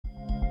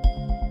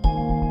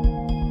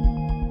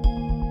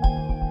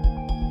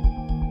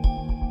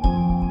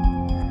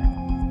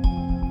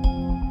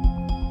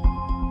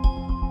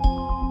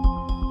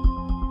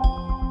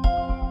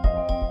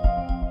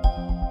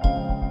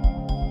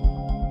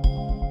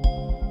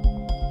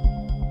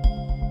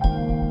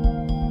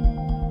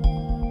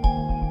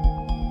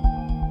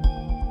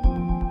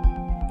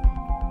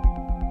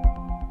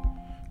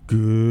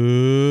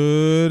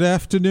Good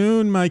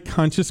afternoon, my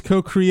conscious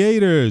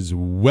co-creators.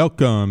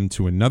 Welcome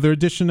to another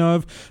edition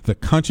of the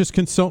Conscious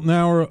Consultant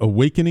Hour,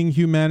 Awakening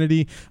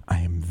Humanity. I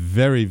am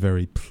very,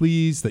 very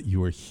pleased that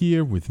you are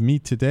here with me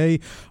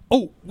today.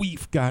 Oh,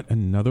 we've got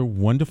another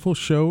wonderful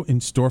show in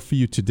store for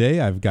you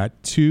today. I've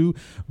got two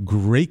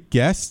great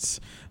guests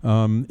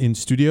in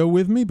studio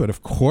with me. But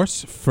of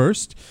course,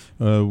 first,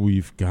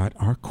 we've got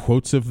our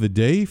quotes of the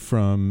day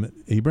from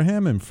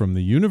Abraham and from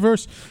the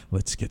universe.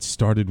 Let's get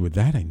started with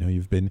that. I know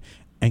you've been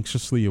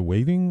anxiously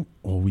awaiting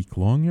all week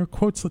long your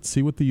quotes. Let's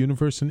see what the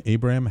universe and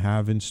Abraham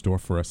have in store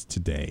for us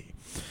today.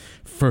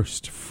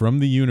 First, from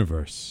the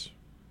universe.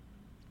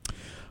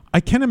 I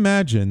can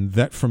imagine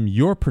that from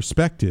your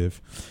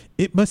perspective,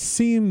 it must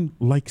seem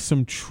like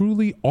some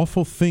truly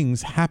awful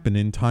things happen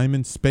in time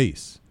and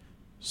space.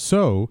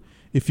 So,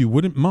 if you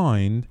wouldn't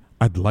mind,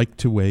 I'd like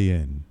to weigh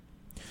in.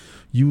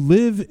 You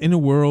live in a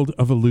world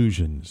of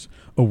illusions,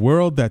 a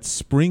world that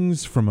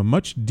springs from a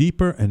much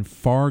deeper and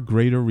far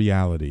greater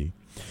reality.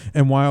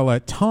 And while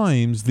at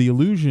times the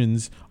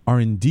illusions are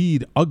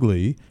indeed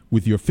ugly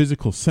with your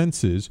physical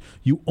senses,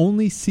 you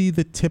only see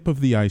the tip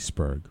of the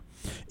iceberg.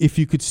 If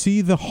you could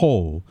see the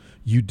whole,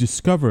 you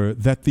discover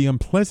that the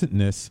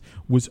unpleasantness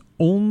was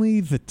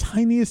only the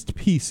tiniest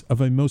piece of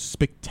a most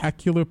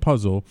spectacular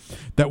puzzle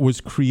that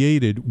was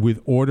created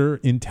with order,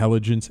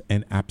 intelligence,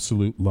 and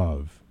absolute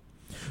love.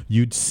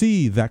 You'd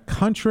see that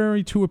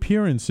contrary to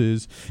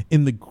appearances,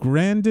 in the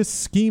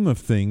grandest scheme of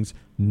things,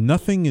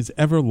 nothing is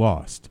ever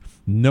lost.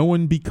 No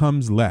one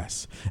becomes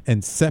less,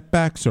 and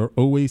setbacks are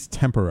always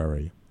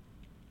temporary.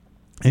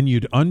 And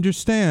you'd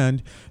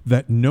understand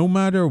that no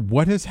matter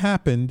what has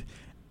happened,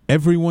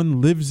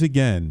 everyone lives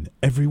again,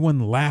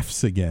 everyone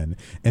laughs again,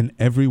 and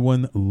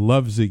everyone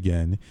loves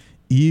again,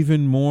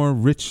 even more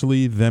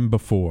richly than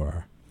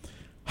before.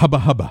 Hubba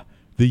hubba,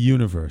 the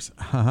universe.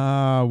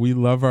 Ha, we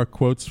love our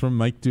quotes from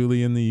Mike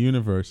Dooley in the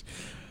universe,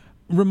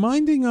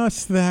 reminding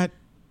us that,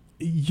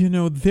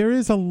 there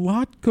is a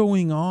lot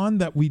going on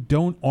that we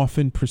don't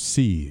often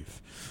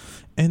perceive.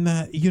 And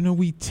that,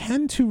 we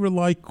tend to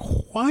rely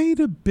quite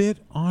a bit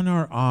on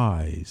our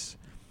eyes.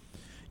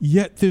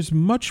 Yet there's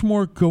much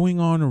more going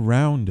on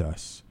around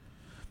us.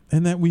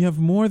 And that we have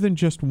more than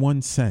just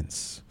one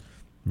sense.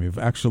 We have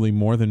actually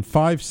more than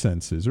 5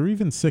 senses or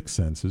even 6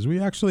 senses. We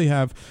actually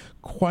have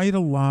quite a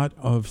lot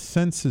of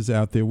senses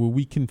out there where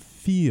we can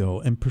feel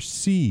and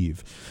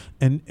perceive.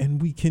 And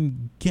we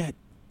can get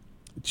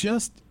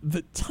just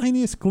the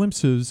tiniest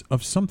glimpses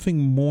of something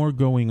more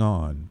going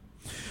on.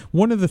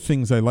 One of the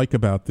things I like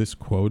about this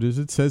quote is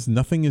it says,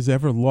 nothing is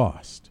ever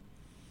lost.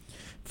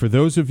 For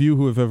those of you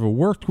who have ever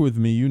worked with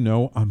me, you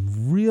know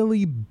I'm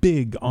really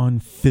big on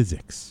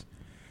physics.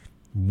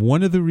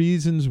 One of the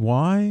reasons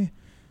why,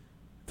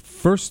 the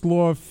first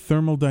law of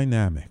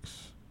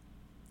thermodynamics.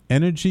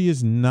 Energy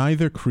is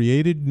neither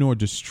created nor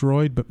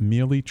destroyed, but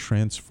merely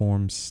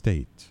transforms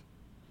state.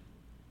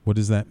 What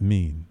does that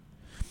mean?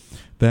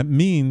 That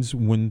means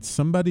when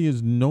somebody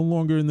is no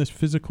longer in this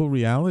physical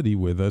reality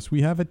with us,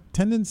 we have a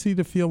tendency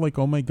to feel like,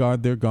 oh my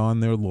God, they're gone,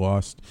 they're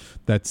lost,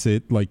 that's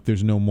it, like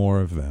there's no more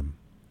of them.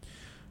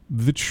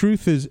 The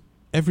truth is,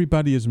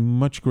 everybody is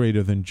much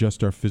greater than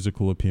just our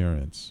physical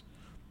appearance,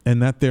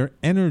 and that their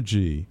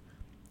energy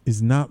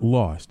is not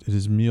lost, it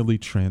is merely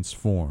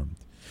transformed.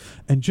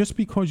 And just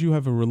because you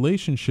have a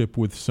relationship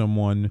with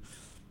someone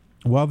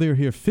while they're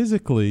here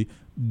physically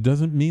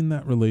doesn't mean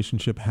that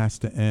relationship has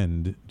to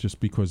end just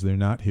because they're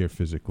not here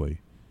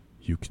physically.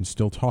 You can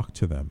still talk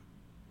to them.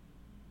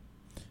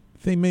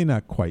 They may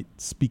not quite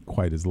speak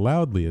quite as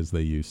loudly as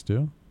they used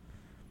to,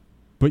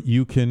 but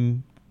you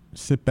can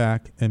sit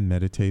back and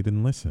meditate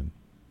and listen.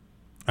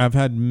 I've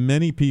had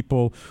many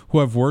people who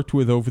I've worked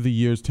with over the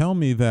years tell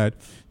me that,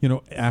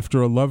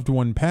 after a loved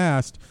one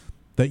passed,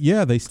 that,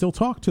 they still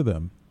talk to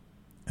them.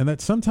 And that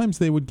sometimes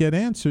they would get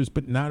answers,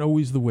 but not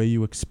always the way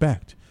you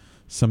expect.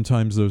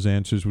 Sometimes those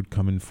answers would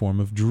come in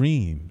form of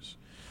dreams,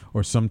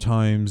 or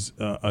sometimes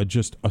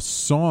just a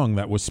song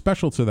that was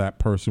special to that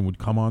person would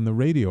come on the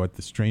radio at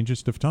the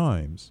strangest of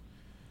times.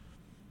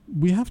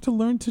 We have to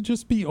learn to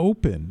just be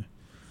open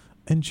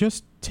and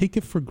just take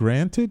it for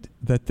granted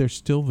that they're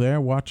still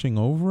there watching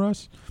over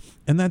us,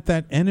 and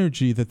that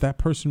energy that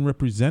person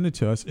represented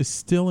to us is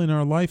still in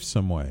our life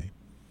some way.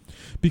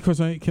 Because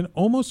I can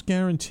almost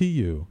guarantee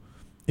you,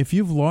 if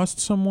you've lost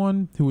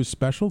someone who is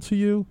special to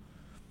you,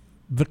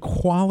 the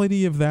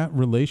quality of that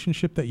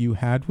relationship that you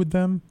had with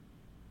them,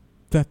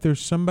 that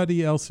there's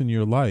somebody else in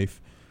your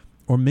life,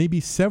 or maybe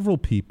several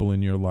people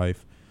in your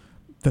life,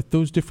 that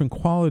those different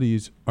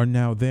qualities are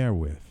now there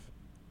with.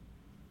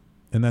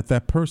 And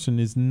that person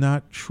is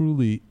not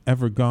truly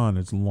ever gone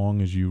as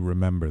long as you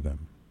remember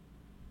them.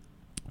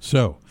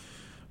 So,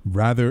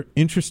 rather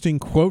interesting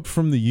quote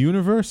from the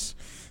universe.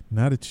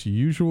 Not its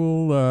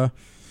usual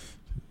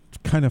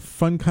kind of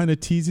fun, kind of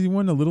teasy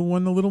one, a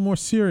little more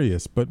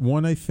serious, but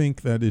one I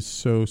think that is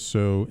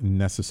so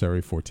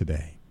necessary for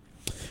today.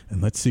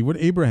 And let's see what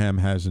Abraham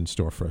has in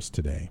store for us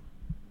today.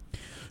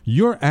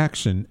 Your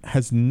action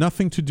has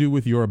nothing to do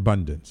with your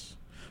abundance.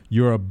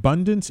 Your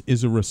abundance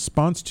is a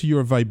response to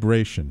your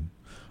vibration.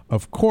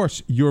 Of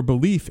course, your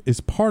belief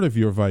is part of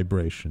your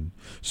vibration.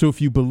 So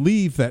if you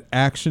believe that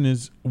action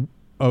is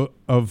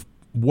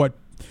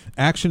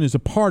action is a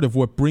part of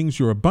what brings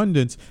your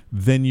abundance,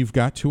 then you've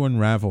got to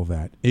unravel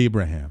that.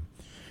 Abraham.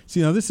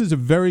 See, now this is a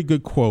very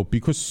good quote,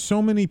 because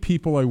so many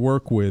people I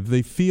work with,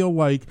 they feel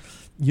like,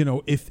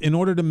 if in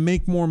order to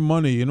make more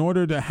money, in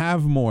order to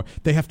have more,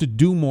 they have to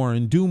do more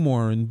and do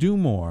more and do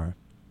more.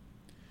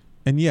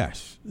 And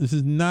yes, this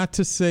is not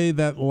to say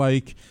that,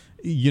 like,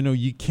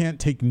 you can't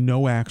take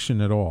no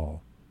action at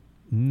all.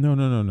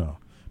 No.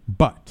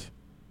 But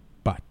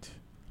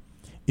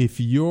if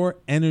your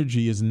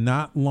energy is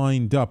not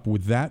lined up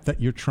with that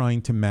you're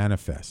trying to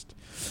manifest,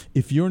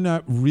 if you're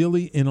not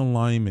really in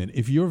alignment,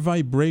 if your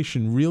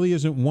vibration really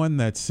isn't one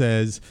that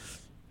says,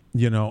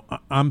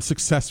 I'm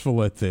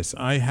successful at this,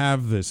 I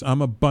have this,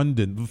 I'm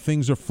abundant,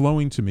 things are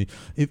flowing to me.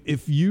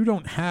 If you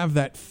don't have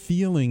that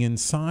feeling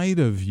inside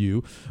of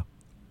you,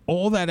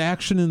 all that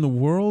action in the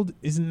world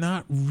is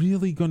not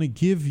really going to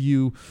give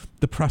you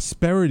the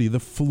prosperity, the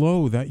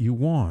flow that you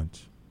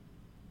want.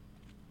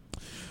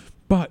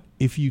 But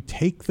if you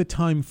take the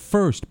time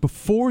first,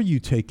 before you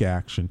take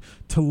action,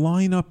 to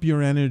line up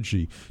your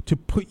energy, to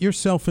put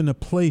yourself in a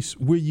place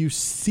where you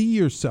see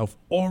yourself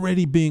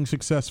already being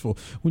successful,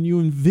 when you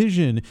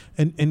envision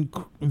and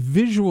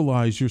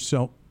visualize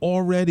yourself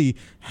already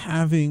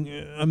having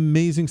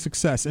amazing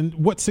success. And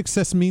what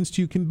success means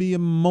to you can be a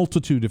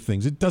multitude of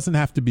things. It doesn't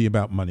have to be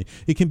about money.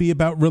 It can be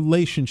about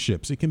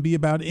relationships. It can be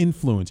about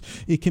influence.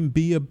 It can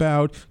be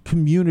about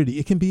community.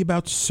 It can be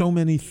about so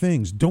many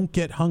things. Don't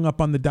get hung up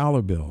on the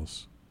dollar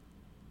bills.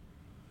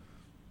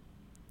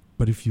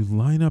 But if you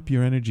line up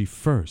your energy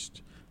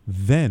first,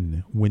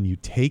 then when you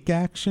take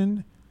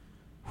action,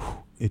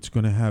 it's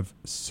going to have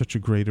such a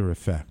greater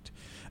effect.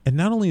 And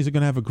not only is it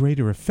going to have a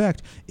greater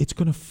effect, it's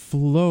going to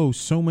flow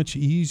so much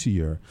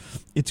easier.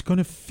 It's going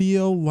to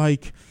feel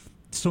like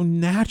so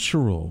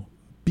natural,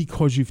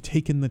 because you've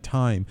taken the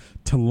time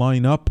to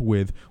line up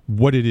with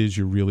what it is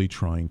you're really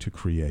trying to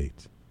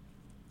create.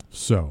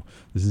 So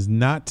this is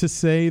not to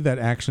say that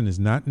action is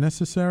not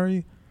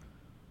necessary,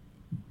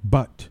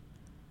 but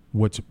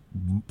what's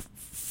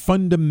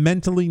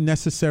fundamentally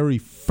necessary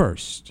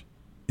first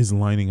is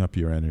lining up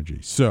your energy.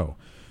 So,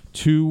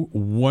 two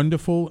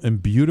wonderful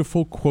and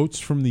beautiful quotes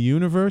from the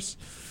universe,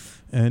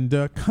 and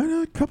kind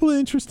of a couple of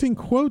interesting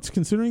quotes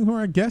considering who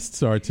our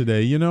guests are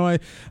today.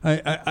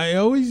 I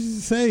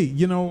always say,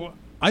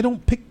 I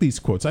don't pick these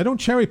quotes. I don't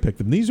cherry pick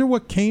them. These are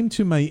what came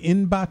to my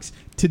inbox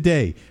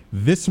today,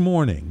 this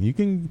morning. You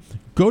can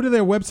go to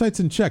their websites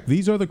and check.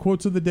 These are the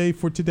quotes of the day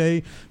for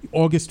today,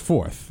 August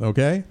 4th,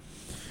 okay?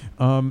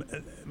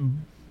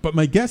 But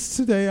my guests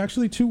today,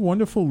 actually two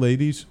wonderful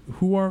ladies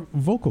who are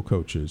vocal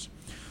coaches,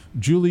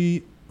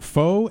 Julie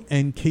Fogh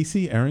and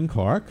Erin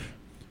Clark.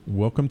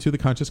 Welcome to the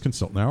Conscious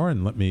Consultant Hour,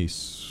 and let me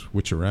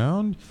switch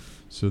around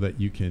so that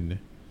you can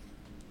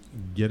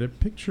get a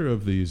picture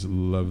of these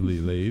lovely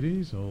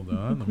ladies. Hold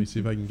on. Let me see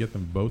if I can get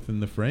them both in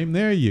the frame.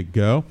 There you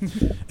go.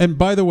 And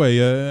by the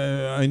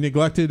way, I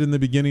neglected in the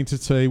beginning to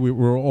say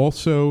we're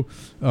also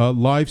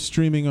live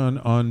streaming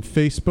on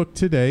Facebook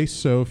today.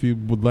 So if you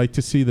would like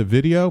to see the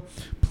video,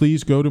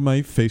 please go to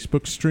my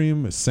Facebook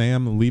stream,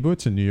 Sam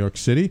Liebowitz in New York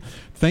City.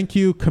 Thank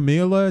you,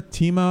 Camila,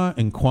 Tima,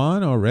 and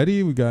Kwan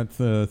already. We got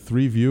 3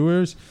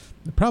 viewers.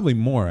 Probably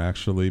more,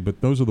 actually, but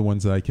those are the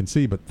ones that I can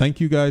see. But thank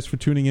you guys for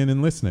tuning in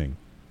and listening.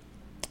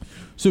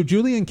 So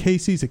Julie and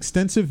Casey's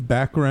extensive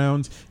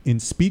backgrounds in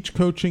speech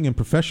coaching and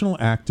professional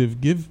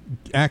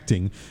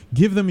acting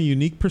give them a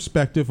unique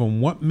perspective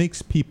on what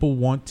makes people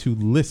want to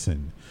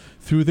listen.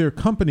 Through their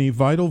company,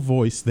 Vital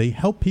Voice, they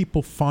help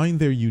people find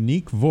their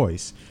unique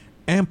voice,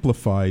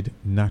 amplified,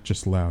 not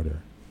just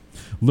louder.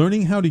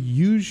 Learning how to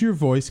use your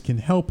voice can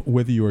help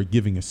whether you are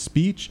giving a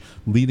speech,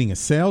 leading a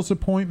sales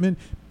appointment,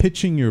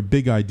 pitching your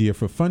big idea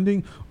for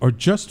funding, or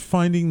just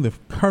finding the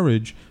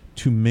courage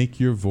to make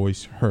your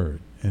voice heard.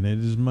 And it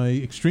is my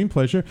extreme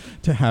pleasure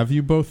to have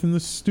you both in the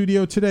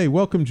studio today.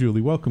 Welcome,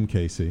 Julie. Welcome,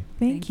 Casey.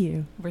 Thank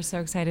you. We're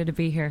so excited to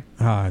be here.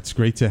 It's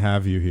great to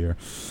have you here.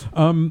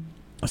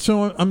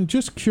 So I'm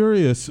just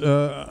curious.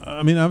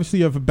 Obviously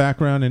you have a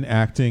background in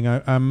acting.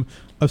 I'm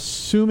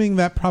assuming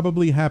that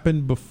probably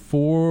happened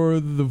before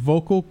the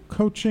vocal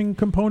coaching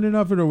component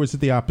of it, or was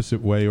it the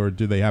opposite way, or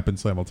do they happen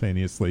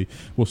simultaneously?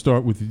 We'll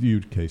start with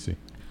you, Casey.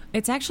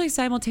 It's actually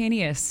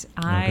simultaneous.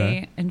 Okay.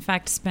 I, in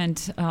fact,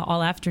 spent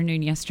all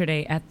afternoon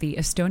yesterday at the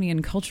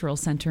Estonian Cultural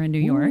Center in New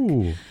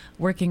York,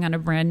 working on a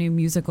brand new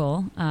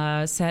musical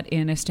set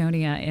in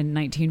Estonia in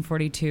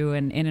 1942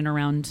 and in and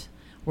around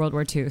World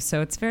War II. So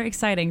it's very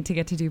exciting to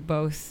get to do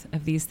both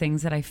of these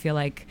things that I feel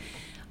like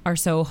are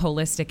so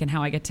holistic in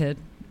how I get to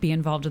be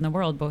involved in the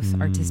world,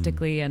 both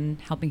artistically and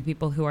helping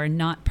people who are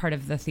not part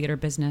of the theater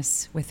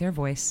business with their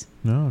voice.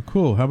 Oh,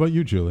 cool. How about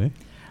you, Julie?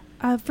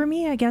 For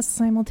me, I guess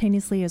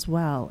simultaneously as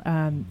well.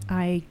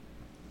 I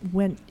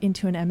went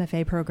into an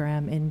MFA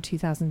program in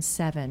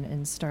 2007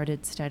 and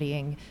started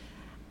studying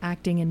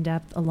acting in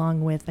depth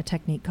along with a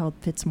technique called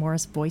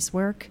Fitzmaurice voice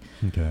work.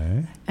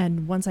 Okay.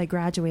 And once I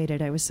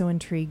graduated, I was so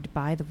intrigued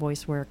by the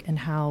voice work and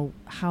how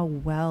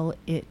well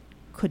it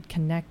could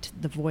connect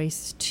the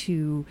voice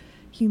to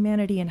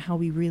humanity and how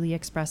we really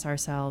express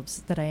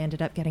ourselves that I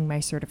ended up getting my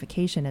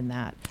certification in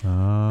that.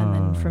 And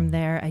then from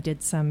there, I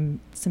did some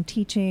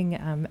teaching,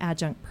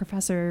 adjunct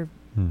professor,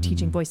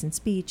 teaching voice and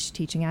speech,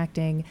 teaching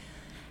acting.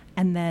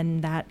 And then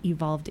that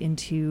evolved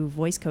into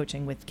voice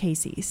coaching with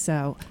Casey.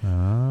 So,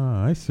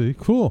 I see.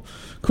 Cool.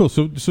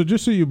 So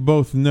just so you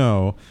both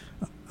know,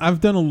 I've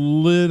done a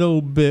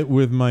little bit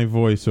with my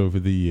voice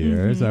over the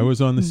years. I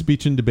was on the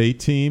speech and debate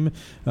team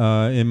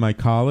in my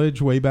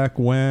college way back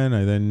when.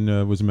 I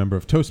then was a member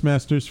of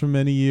Toastmasters for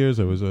many years.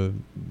 I was a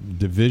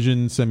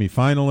division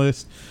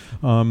semifinalist.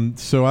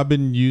 So I've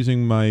been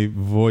using my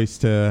voice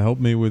to help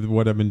me with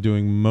what I've been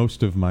doing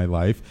most of my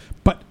life.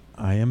 But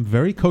I am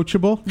very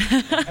coachable,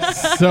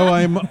 so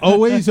I'm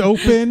always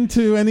open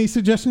to any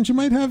suggestions you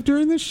might have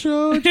during the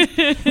show,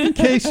 in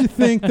case you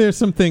think there's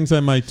some things I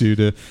might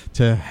do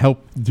to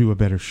help do a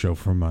better show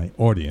for my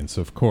audience,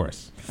 of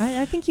course.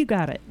 I think you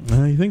got it.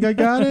 You think I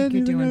got it?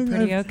 You're doing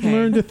pretty I've okay.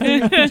 learned a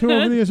thing or two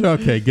over the years.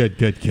 Okay,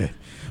 good.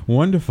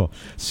 Wonderful.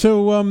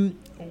 So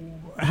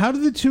how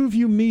did the two of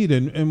you meet,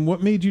 and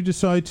what made you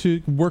decide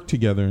to work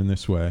together in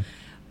this way?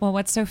 Well,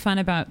 what's so fun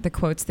about the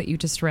quotes that you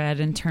just read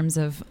in terms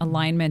of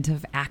alignment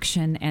of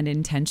action and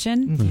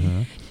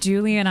intention?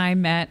 Julie and I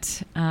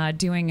met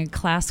doing a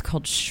class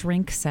called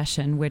Shrink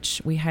Session, which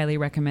we highly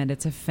recommend.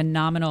 It's a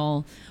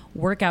phenomenal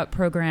workout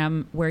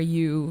program where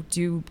you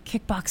do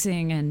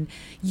kickboxing and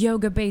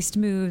yoga-based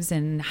moves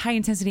and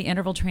high-intensity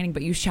interval training,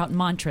 but you shout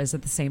mantras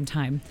at the same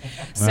time.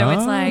 So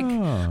it's like,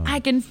 I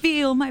can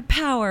feel my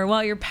power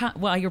while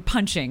you're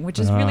punching, which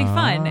is really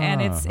fun,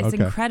 and it's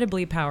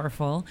incredibly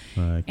powerful.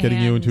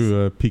 Getting you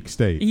into a peak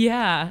state.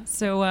 Yeah.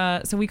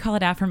 So we call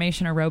it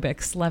affirmation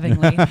aerobics,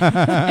 lovingly.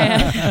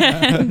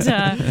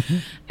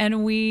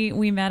 And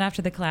we met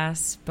after the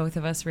class. Both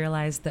of us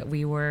realized that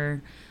we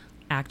were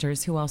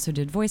actors who also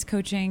did voice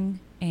coaching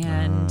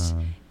and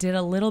did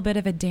a little bit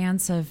of a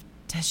dance of,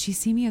 does she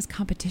see me as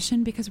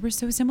competition because we're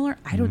so similar?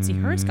 I don't see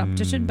her as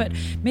competition, but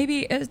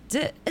maybe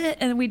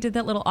and we did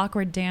that little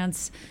awkward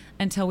dance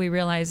until we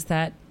realized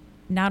that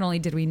not only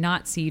did we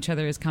not see each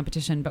other as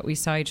competition, but we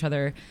saw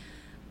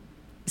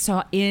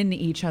in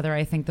each other,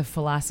 I think, the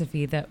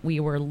philosophy that we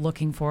were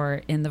looking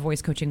for in the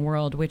voice coaching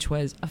world, which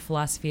was a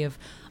philosophy of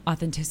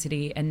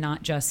authenticity and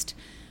not just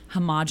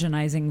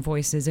homogenizing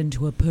voices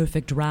into a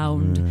perfect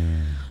round,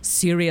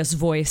 serious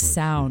voice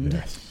sound.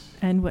 Yes.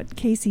 And what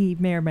Casey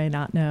may or may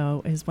not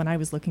know is when I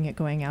was looking at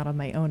going out on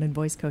my own in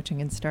voice coaching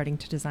and starting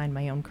to design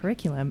my own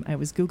curriculum, I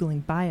was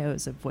Googling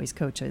bios of voice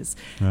coaches.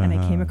 And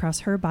I came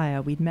across her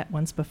bio. We'd met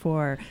once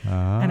before.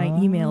 And I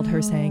emailed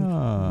her saying,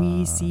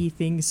 we see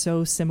things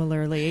so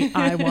similarly.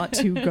 I want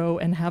to go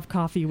and have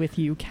coffee with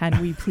you.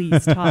 Can we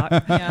please talk?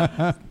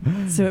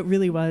 So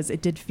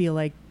it did feel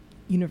like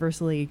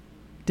universally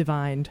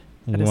divined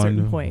at a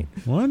certain point.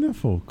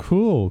 Wonderful.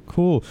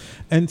 Cool.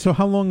 And so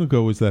how long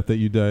ago was that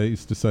you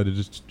guys decided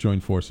to join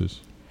forces?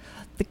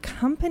 The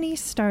company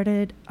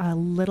started a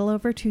little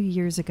over 2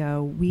 years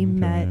ago. We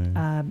met,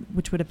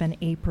 which would have been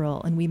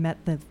April, and we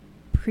met the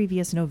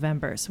previous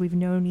November. So we've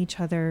known each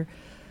other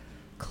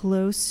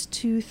close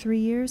to 3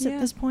 years at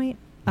this point.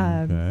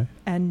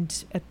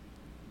 And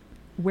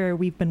where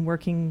we've been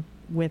working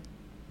with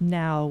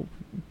now,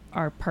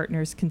 our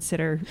partners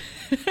consider.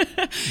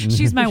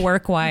 She's my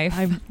work wife,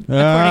 according to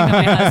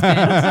my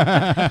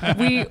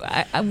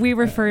husband. We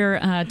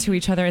refer to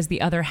each other as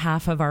the other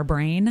half of our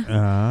brain.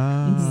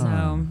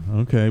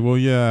 Okay. Well,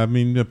 yeah. I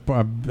mean,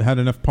 I've had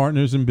enough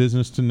partners in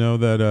business to know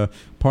that a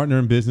partner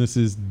in business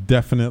is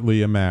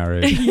definitely a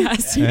marriage.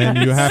 Yes. And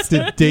you have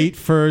to date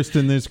first,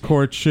 and there's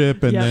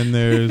courtship, and then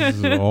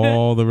there's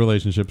all the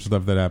relationship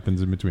stuff that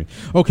happens in between.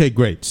 Okay,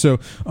 great. So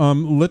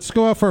let's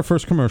go out for our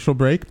first commercial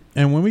break,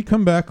 and when we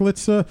come back,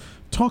 let's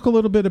talk a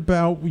little bit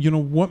about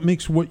what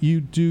makes what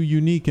you do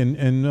unique,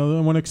 and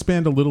I want to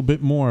expand a little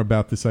bit more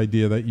about this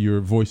idea that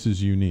your voice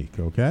is unique.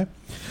 Okay,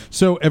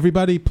 so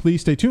everybody,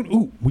 please stay tuned.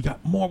 Ooh, we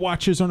got more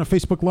watchers on a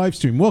Facebook live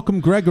stream. Welcome,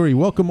 Gregory.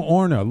 Welcome,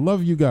 Orna.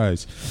 Love you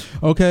guys.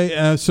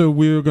 Okay, so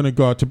we're going to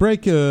go out to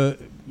break. You're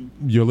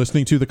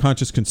listening to the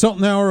Conscious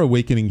Consultant Hour,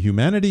 Awakening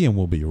Humanity, and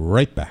we'll be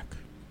right back.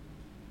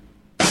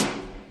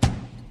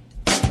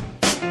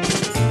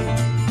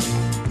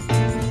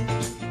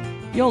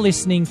 You're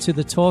listening to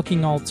the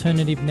Talking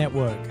Alternative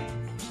Network.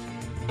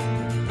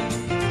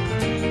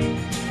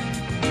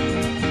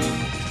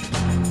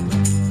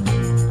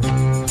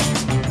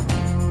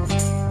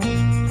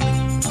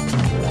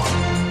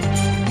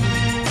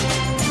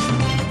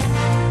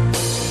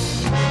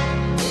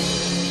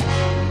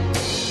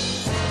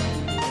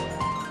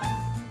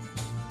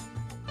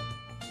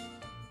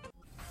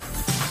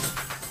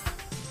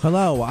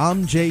 Hello,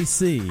 I'm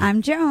JC.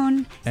 I'm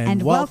Joan.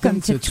 And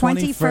welcome to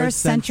 21st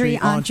Century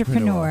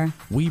Entrepreneur.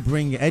 We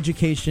bring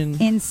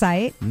education,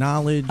 insight,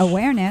 knowledge,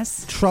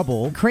 awareness,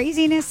 trouble,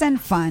 craziness,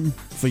 and fun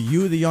for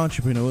you, the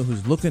entrepreneur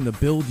who's looking to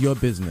build your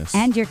business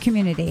and your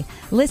community.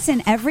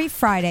 Listen every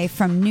Friday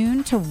from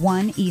noon to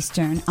 1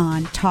 Eastern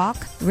on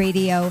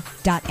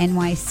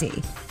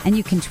talkradio.nyc. And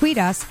you can tweet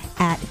us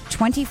at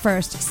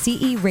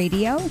 21st CE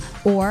Radio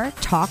or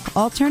Talk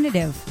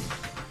Alternative.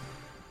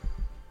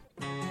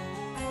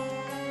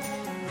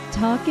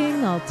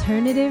 Talking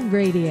Alternative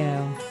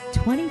Radio,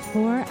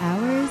 24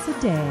 hours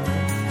a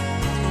day.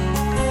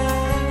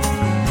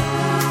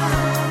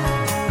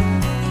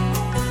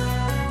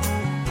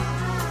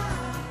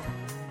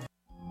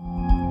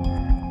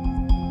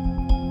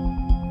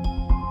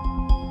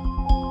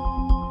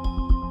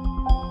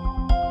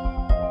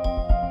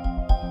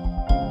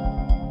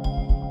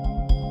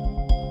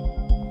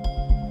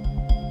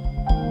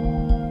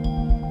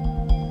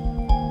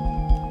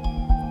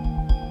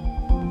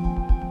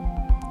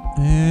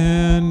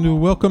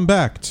 Welcome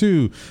back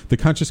to the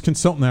Conscious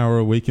Consultant Hour,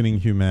 Awakening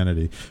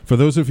Humanity. For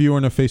those of you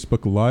on a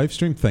Facebook live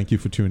stream, thank you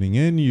for tuning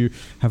in. You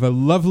have a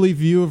lovely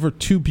view of our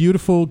two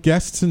beautiful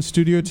guests in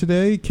studio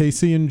today,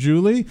 Casey and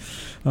Julie.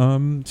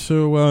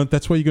 So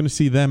that's why you're going to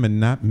see them and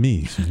not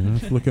me. So you don't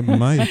have to look at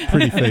my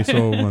pretty face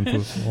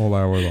all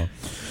hour long.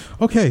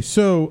 Okay,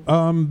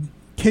 so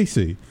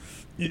Casey,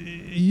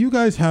 you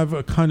guys have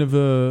a kind of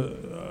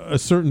a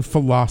certain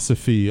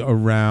philosophy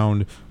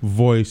around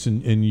voice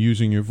and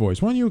using your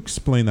voice. Why don't you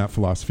explain that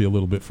philosophy a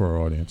little bit for our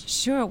audience?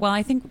 Sure. Well,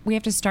 I think we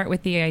have to start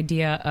with the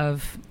idea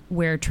of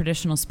where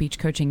traditional speech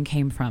coaching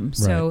came from. Right.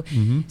 So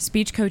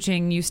speech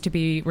coaching used to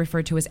be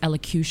referred to as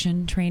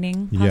elocution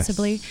training,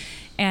 possibly. Yes.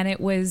 And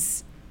it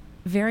was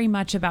very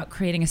much about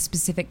creating a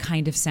specific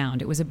kind of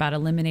sound. It was about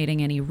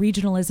eliminating any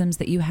regionalisms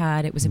that you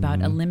had. It was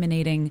about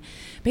eliminating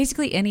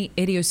basically any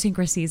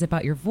idiosyncrasies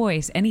about your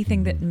voice,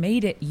 anything that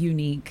made it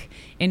unique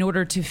in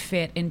order to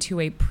fit into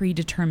a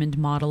predetermined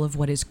model of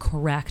what is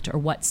correct or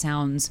what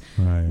sounds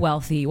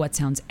wealthy, what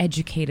sounds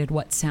educated,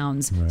 what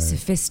sounds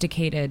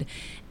sophisticated.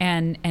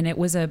 And it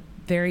was a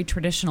very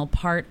traditional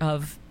part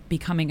of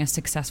becoming a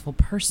successful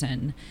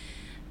person.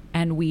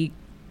 And we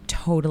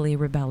totally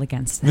rebel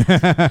against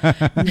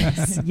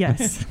that.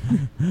 Yes.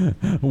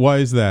 Why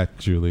is that,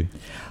 Julie?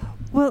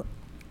 Well,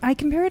 I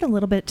compare it a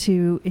little bit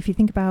to if you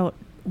think about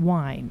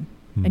wine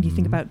and you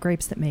think about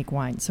grapes that make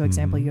wine. So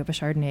example, you have a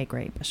Chardonnay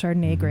grape. A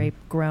Chardonnay grape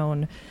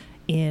grown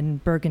in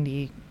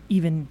Burgundy,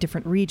 even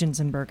different regions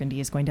in Burgundy,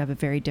 is going to have a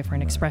very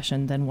different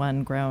expression than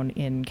one grown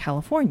in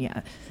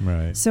California.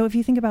 Right. So if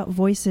you think about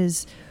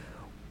voices,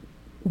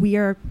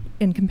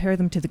 and compare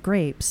them to the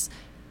grapes,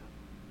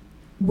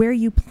 where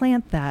you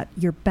plant that,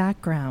 your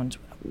background,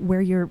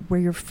 where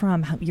you're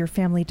from, your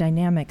family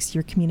dynamics,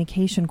 your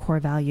communication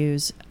core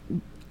values,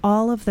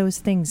 all of those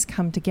things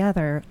come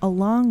together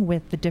along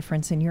with the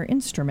difference in your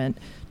instrument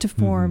to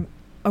form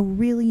a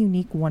really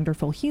unique,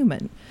 wonderful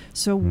human.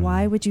 So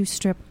why would you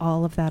strip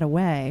all of that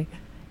away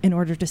in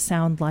order to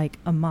sound like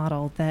a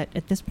model that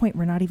at this point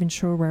we're not even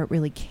sure where it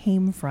really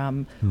came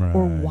from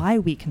or why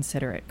we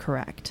consider it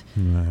correct?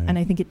 And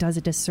I think it does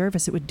a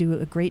disservice. It would do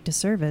a great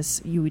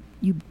disservice. You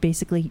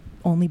basically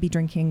only be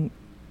drinking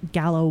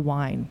Gallo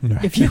wine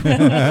if you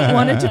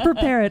wanted to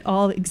prepare it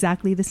all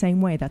exactly the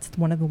same way. That's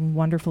one of the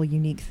wonderful,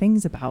 unique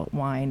things about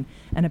wine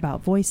and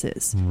about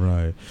voices.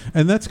 Right.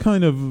 And that's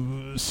kind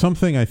of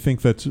something I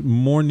think that's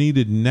more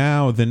needed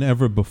now than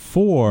ever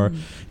before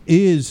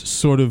is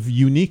sort of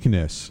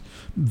uniqueness.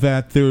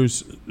 That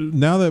there's,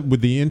 now that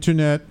with the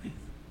internet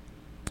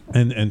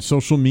and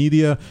social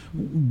media,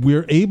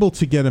 we're able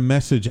to get a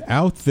message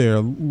out there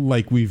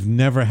like we've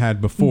never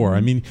had before.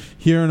 I mean,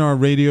 here in our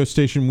radio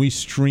station, we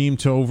stream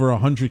to over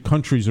 100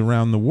 countries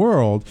around the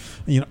world.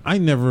 You know, I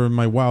never in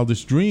my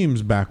wildest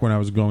dreams back when I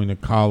was going to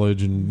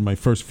college and my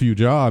first few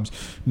jobs,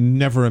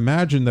 never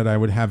imagined that I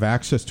would have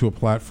access to a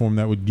platform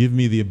that would give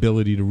me the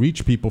ability to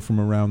reach people from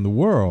around the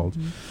world.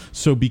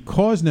 So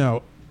because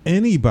now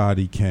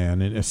anybody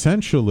can, and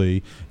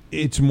essentially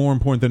it's more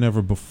important than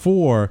ever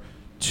before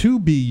to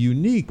be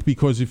unique,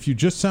 because if you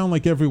just sound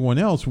like everyone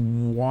else,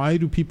 why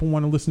do people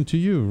want to listen to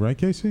you, right,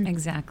 Casey?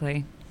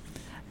 Exactly.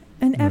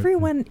 And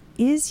everyone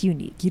is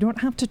unique. You don't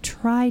have to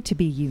try to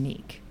be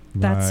unique.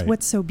 That's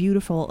what's so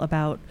beautiful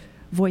about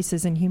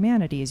Voices in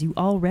Humanity, is you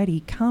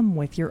already come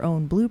with your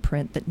own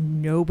blueprint that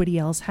nobody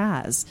else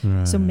has.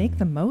 So make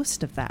the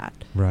most of that.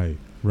 Right.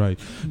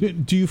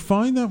 Do you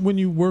find that when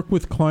you work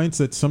with clients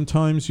that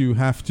sometimes you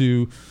have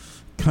to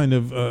kind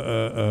of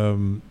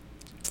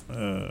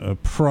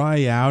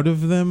pry out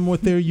of them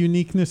what their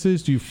uniqueness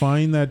is? Do you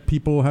find that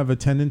people have a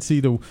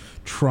tendency to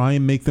try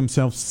and make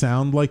themselves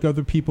sound like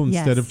other people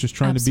instead of just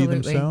trying to be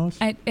themselves?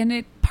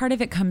 Part of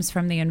it comes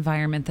from the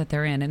environment that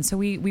they're in. And so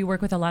we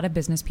work with a lot of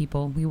business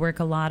people. We work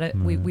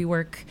we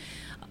work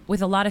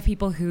with a lot of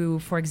people who,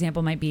 for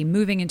example, might be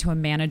moving into a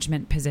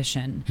management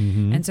position.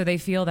 And so they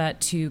feel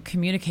that to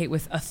communicate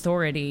with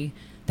authority,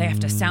 they have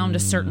to sound a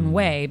certain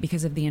way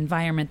because of the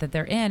environment that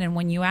they're in. And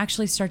when you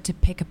actually start to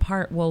pick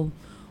apart, well,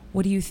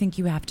 what do you think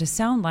you have to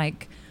sound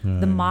like?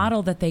 The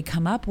model that they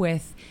come up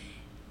with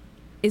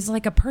is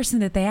like a person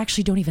that they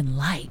actually don't even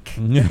like,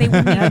 that they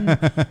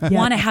wouldn't even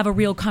want to have a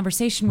real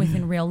conversation with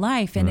in real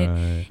life.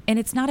 And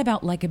it's not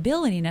about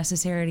likability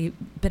necessarily,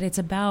 but it's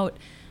about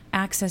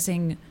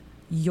accessing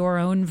your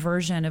own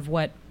version of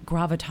what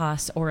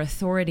gravitas or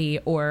authority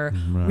or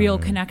real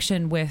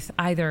connection with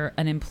either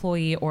an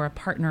employee or a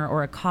partner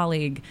or a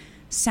colleague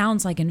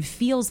sounds like and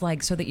feels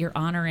like, so that you're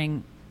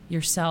honoring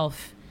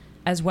yourself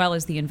as well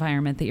as the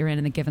environment that you're in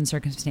and the given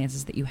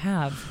circumstances that you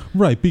have.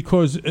 Right,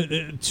 because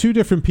two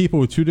different people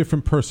with two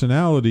different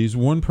personalities,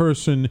 one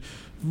person,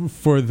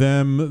 for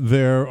them,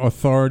 their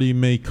authority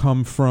may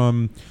come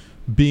from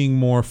being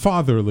more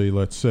fatherly,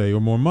 let's say,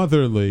 or more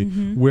motherly,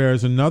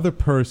 whereas another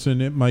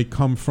person, it might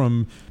come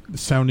from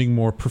sounding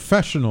more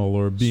professional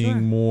or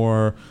being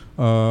more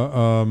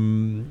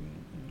more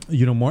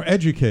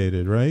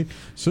educated, right?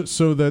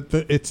 So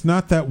that it's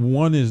not that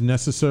one is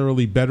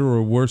necessarily better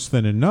or worse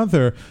than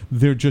another.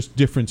 They're just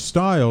different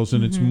styles,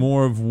 and it's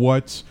more of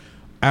what's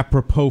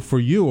apropos for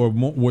you or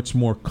what's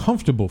more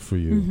comfortable for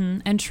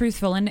you. And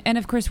truthful. And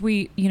of course,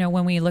 we,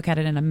 when we look at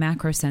it in a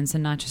macro sense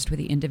and not just with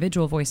the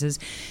individual voices,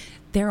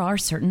 there are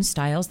certain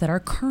styles that are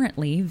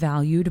currently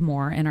valued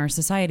more in our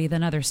society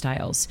than other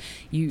styles.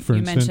 You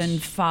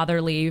mentioned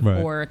fatherly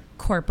or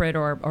corporate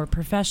or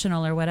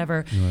professional or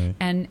whatever. Right.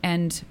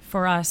 And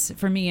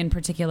for me in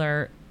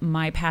particular,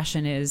 my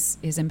passion is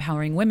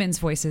empowering women's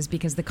voices,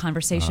 because the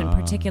conversation,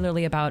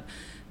 particularly about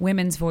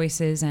women's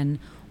voices and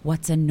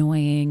what's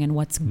annoying and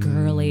what's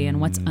girly and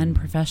what's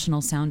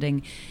unprofessional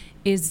sounding,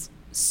 is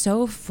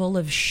so full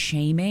of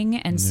shaming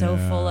and so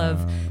full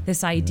of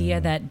this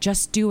idea that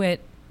just do it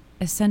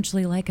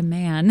essentially like a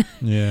man,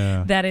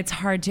 that it's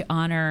hard to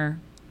honor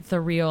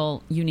the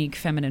real unique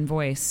feminine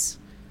voice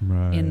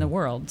in the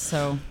world.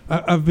 So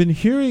I've been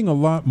hearing a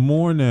lot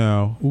more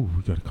now. Ooh,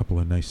 we got a couple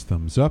of nice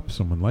thumbs up.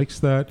 Someone likes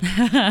that.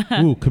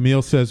 Ooh,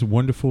 Camille says,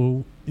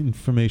 wonderful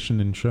information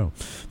and show.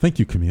 Thank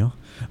you, Camille.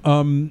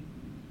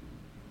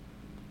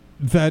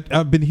 That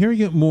I've been hearing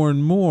it more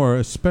and more,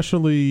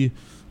 especially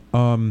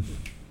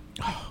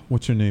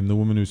what's her name? The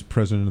woman who's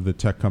president of the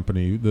tech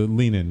company, the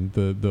Lenin,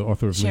 the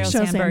author of Lenin.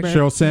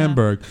 Sheryl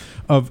Sandberg.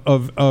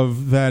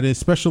 Of that,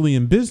 especially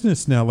in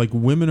business now, like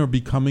women are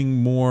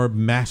becoming more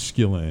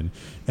masculine,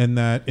 and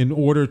that in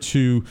order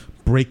to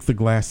break the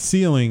glass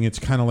ceiling, it's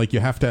kind of like you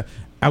have to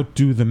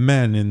outdo the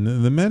men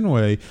in the men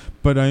way.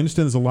 But I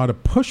understand there's a lot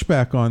of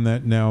pushback on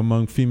that now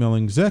among female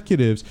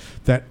executives,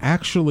 that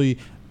actually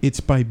it's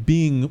by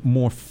being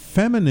more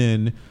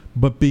feminine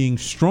but being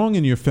strong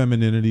in your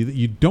femininity that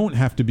you don't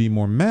have to be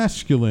more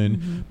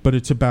masculine, but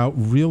it's about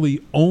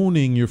really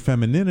owning your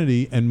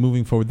femininity and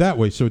moving forward that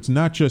way. So it's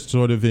not just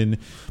sort of in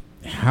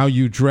how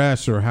you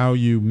dress or how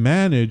you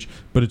manage,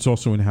 but it's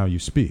also in how you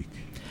speak.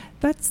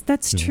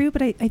 That's true,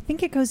 but I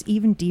think it goes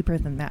even deeper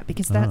than that,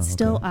 because that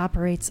still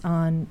operates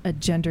on a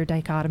gender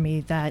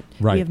dichotomy that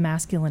we have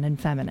masculine and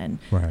feminine.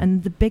 Right.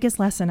 And the biggest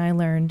lesson I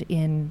learned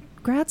in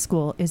grad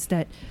school is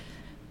that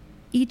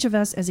each of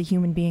us as a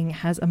human being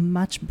has a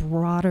much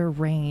broader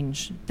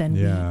range than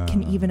we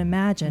can even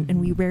imagine, and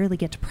we rarely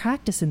get to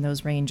practice in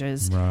those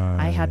ranges. Right.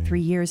 I had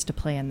 3 years to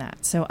play in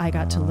that, so I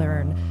got to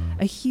learn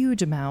a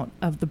huge amount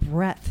of the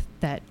breadth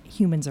that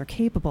humans are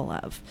capable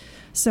of.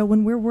 So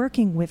when we're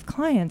working with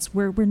clients,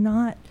 we're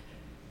not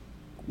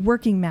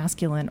working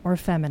masculine or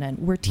feminine.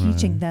 We're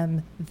teaching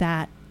them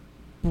that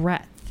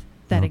breadth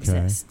that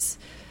exists.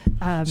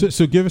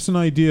 So give us an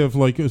idea of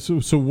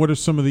so what are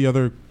some of the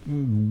other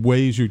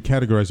ways you'd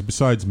categorize it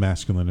besides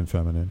masculine and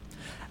feminine?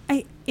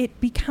 It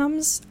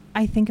becomes,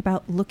 I think,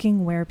 about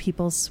looking where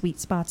people's sweet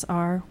spots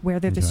are, where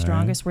they're the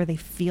strongest, where they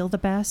feel the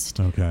best,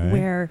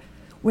 where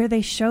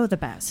they show the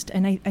best.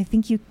 And I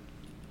think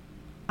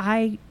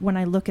when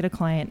I look at a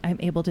client, I'm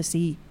able to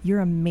see,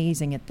 you're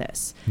amazing at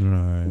this.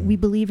 Right. We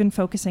believe in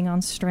focusing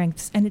on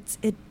strengths, and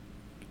it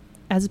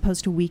as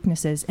opposed to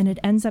weaknesses, and it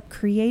ends up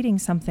creating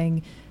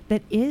something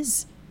that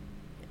is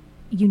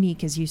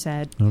unique, as you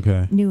said,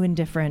 new and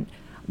different.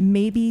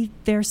 Maybe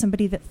there's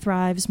somebody that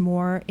thrives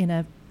more in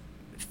a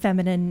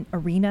feminine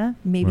arena.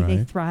 Maybe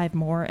they thrive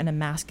more in a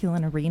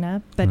masculine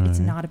arena, but it's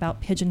not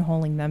about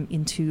pigeonholing them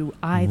into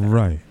either.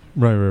 Right.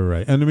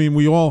 And I mean,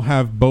 we all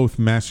have both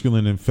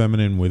masculine and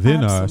feminine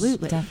within us.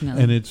 Absolutely.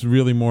 Definitely. And it's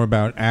really more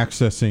about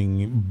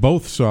accessing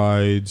both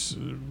sides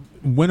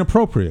when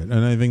appropriate,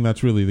 and I think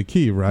that's really the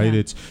key, right?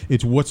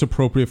 It's what's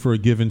appropriate for a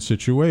given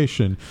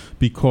situation,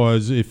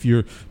 because if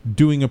you're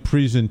doing a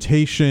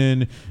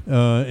presentation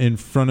in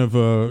front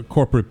of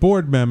corporate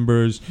board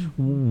members,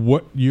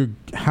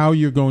 how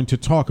you're going to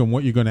talk and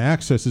what you're going to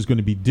access is going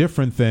to be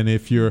different than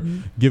if you're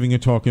giving a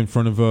talk in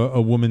front of a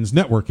women's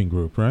networking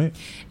group, right?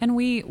 And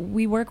we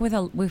work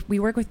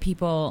with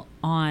people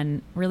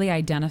on really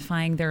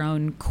identifying their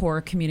own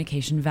core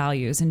communication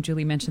values, and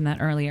Julie mentioned that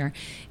earlier.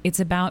 It's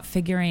about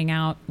figuring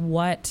out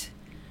what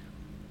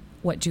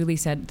Julie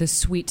said, the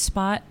sweet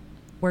spot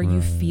where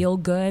you feel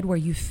good, where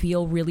you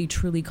feel really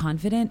truly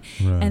confident.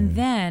 And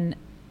then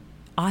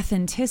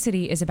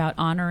authenticity is about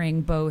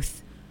honoring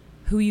both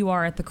who you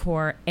are at the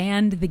core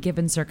and the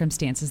given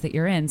circumstances that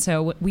you're in.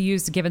 So we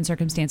use given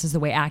circumstances the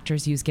way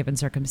actors use given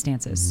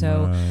circumstances.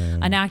 So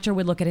an actor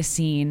would look at a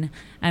scene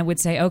and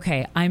would say,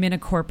 okay, I'm in a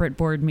corporate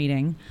board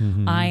meeting.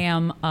 I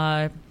am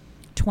a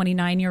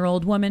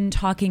 29-year-old woman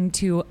talking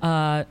to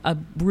a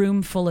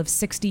room full of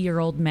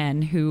 60-year-old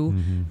men who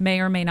may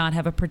or may not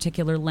have a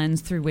particular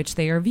lens through which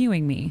they are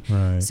viewing me.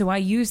 Right. So I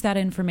use that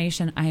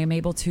information. I am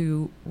able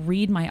to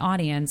read my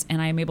audience,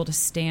 and I am able to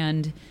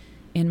stand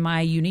in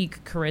my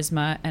unique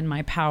charisma and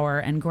my power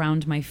and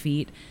ground my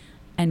feet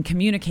and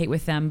communicate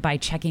with them by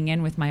checking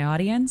in with my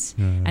audience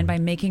and by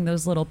making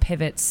those little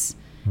pivots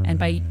and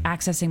by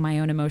accessing my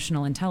own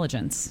emotional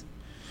intelligence.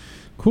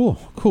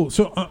 Cool.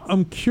 So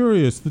I'm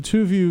curious. The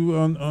two of you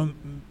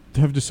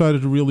have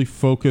decided to really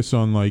focus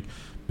on like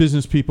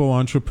business people,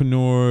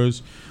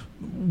 entrepreneurs.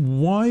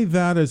 Why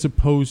that as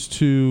opposed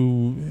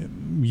to,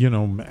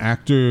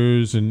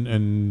 actors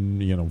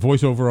and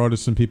voiceover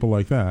artists and people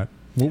like that?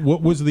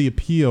 What was the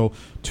appeal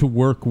to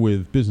work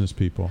with business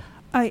people?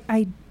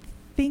 I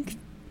think,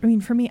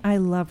 for me, I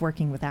love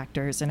working with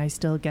actors, and I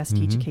still guest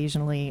teach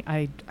occasionally.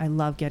 I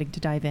love getting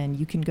to dive in.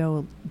 You can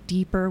go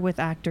deeper with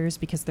actors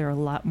because they're a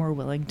lot more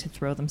willing to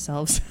throw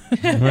themselves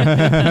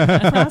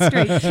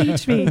prostrate,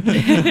 teach me.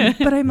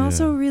 But I'm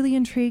also really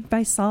intrigued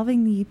by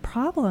solving the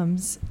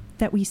problems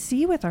that we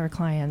see with our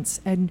clients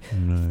and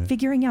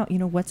figuring out,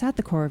 what's at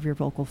the core of your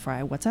vocal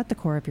fry, what's at the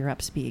core of your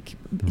upspeak.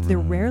 They're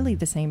rarely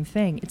the same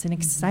thing. It's an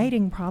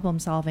exciting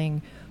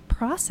problem-solving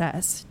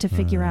process to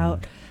figure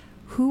out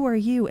who are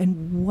you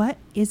and what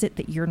is it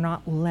that you're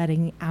not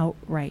letting out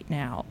right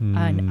now.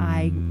 And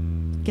I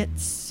get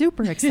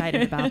super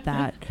excited about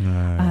that.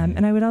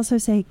 And I would also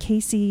say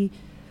Casey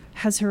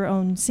has her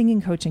own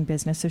singing coaching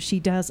business, so she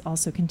does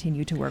also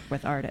continue to work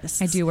with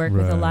artists. I do work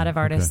with a lot of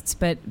artists,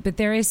 but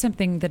there is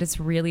something that is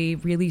really,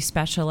 really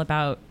special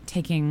about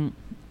taking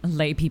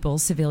lay people,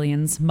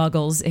 civilians,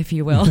 muggles, if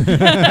you will, people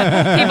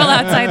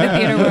outside the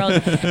theater world,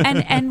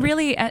 and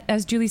really,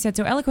 as Julie said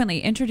so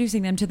eloquently,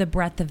 introducing them to the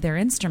breadth of their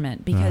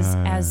instrument, because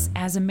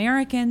as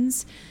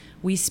Americans,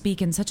 we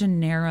speak in such a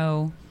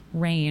narrow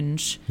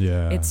range.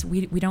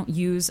 We don't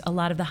use a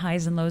lot of the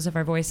highs and lows of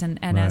our voice, and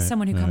as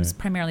someone who comes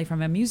primarily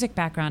from a music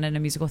background and a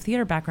musical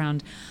theater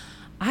background,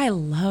 I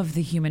love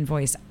the human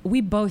voice. We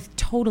both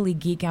totally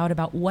geek out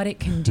about what it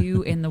can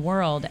do in the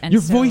world. And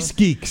You're voice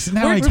geeks.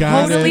 Now I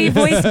got totally it.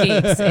 Voice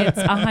geeks. It's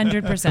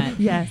 100%.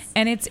 Yes.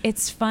 And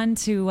it's fun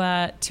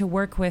to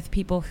work with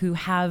people who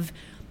have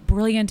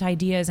brilliant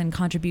ideas and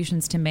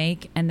contributions to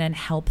make, and then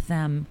help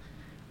them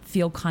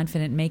feel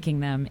confident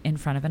making them in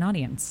front of an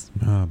audience.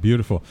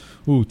 Beautiful.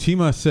 Ooh,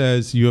 Tima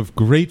says you have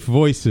great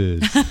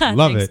voices.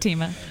 Love Thanks, it.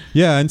 Tima.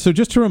 Yeah, and so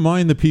just to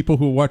remind the people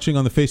who are watching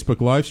on the Facebook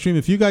live stream,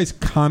 if you guys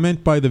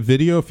comment by the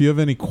video, if you have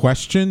any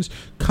questions,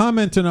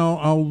 comment and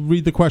I'll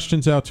read the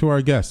questions out to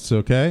our guests,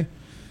 okay?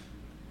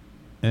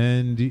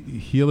 And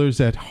healers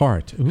at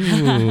heart.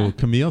 Ooh,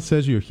 Camille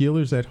says you're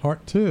healers at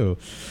heart too.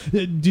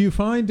 Do you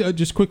find,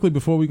 just quickly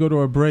before we go to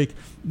our break,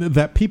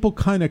 that people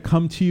kind of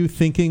come to you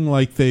thinking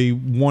like they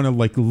want to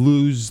like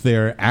lose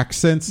their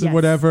accents or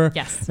whatever?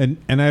 Yes. And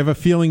I have a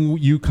feeling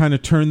you kind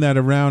of turn that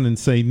around and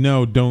say,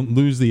 no, don't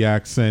lose the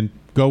accent.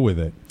 Go with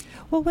it.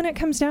 Well, when it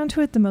comes down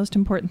to it, the most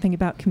important thing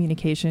about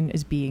communication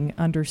is being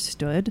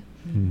understood.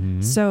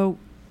 So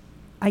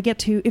I get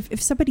to,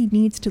 if somebody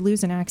needs to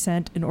lose an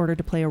accent in order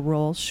to play a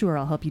role, sure,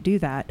 I'll help you do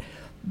that.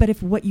 But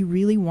if what you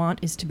really want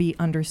is to be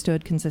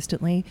understood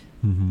consistently,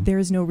 there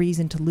is no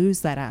reason to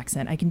lose that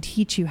accent. I can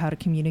teach you how to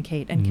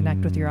communicate and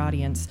connect with your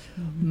audience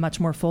much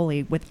more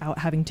fully without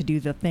having to do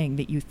the thing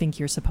that you think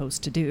you're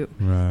supposed to do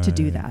to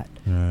do that.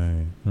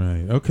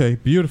 Right. Okay,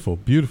 beautiful.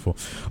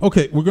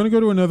 Okay, we're going to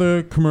go to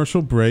another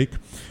commercial break.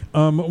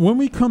 When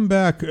we come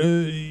back,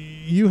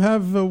 you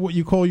have what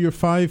you call your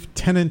 5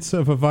 tenets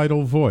of a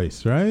vital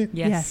voice, right?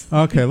 Yes.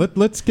 Okay,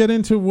 let's get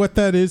into what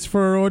that is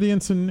for our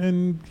audience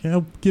and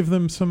help give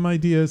them some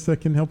ideas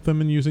that can help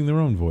them in using their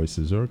own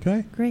voices,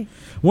 okay? Great.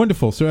 Wonderful.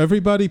 So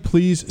everybody,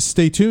 please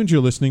stay tuned.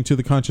 You're listening to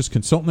the Conscious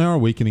Consultant Hour,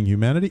 Awakening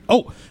Humanity.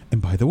 Oh,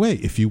 and by the way,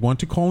 if you want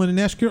to call in and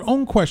ask your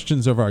own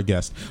questions of our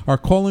guest, our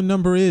call-in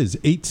number is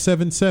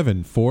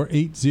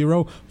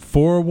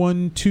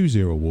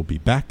 877-480-4120. We'll be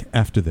back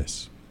after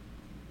this.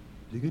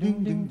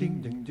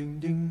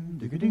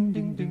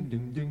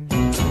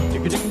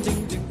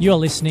 You're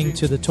listening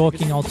to the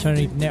Talking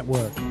Alternative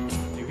Network.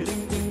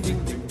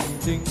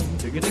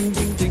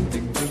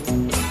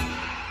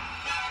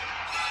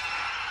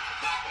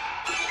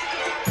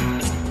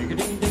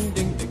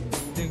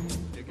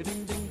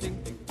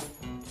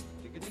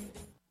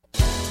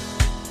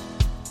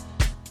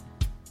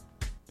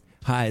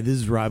 Hi, this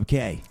is Rob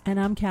Kay. And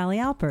I'm Callie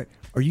Alpert.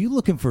 Are you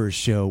looking for a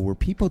show where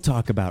people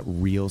talk about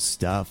real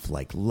stuff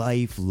like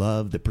life,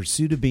 love, the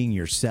pursuit of being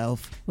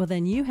yourself? Well,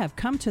 then you have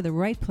come to the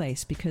right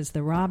place, because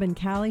the Rob and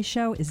Callie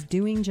Show is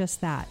doing just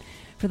that.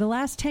 For the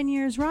last 10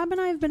 years, Rob and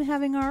I have been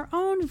having our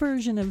own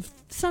version of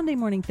Sunday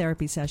morning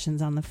therapy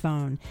sessions on the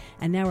phone,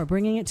 and now we're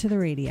bringing it to the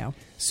radio.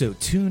 So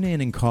tune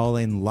in and call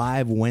in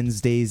live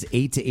Wednesdays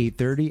 8 to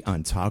 8:30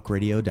 on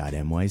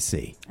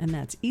talkradio.nyc. And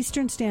that's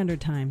Eastern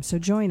Standard Time, so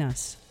join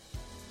us.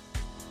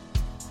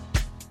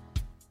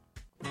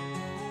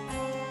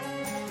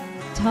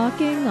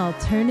 Talking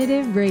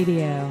Alternative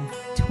Radio,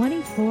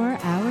 24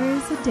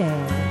 hours a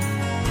day.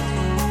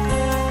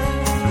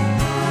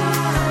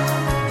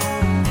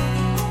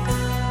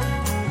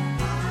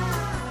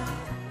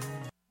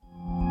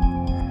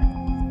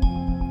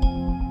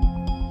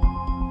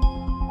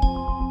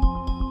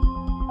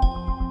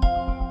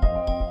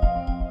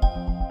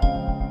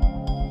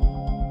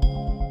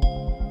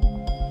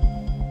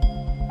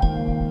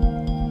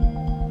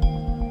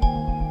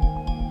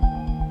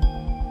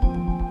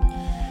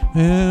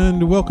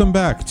 And welcome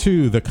back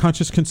to the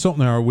Conscious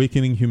Consultant Hour,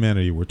 Awakening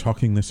Humanity. We're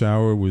talking this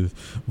hour with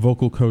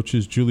vocal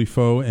coaches Julie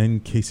Fogh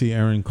and Casey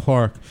Erin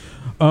Clark.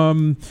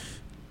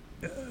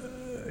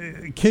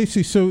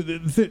 Casey, so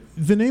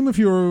the name of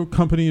your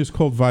company is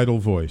called Vital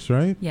Voice,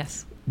 right?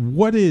 Yes.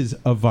 What is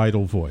a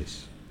vital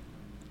voice?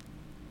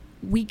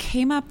 We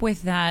came up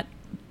with that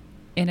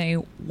in a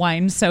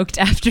wine-soaked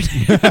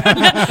afternoon.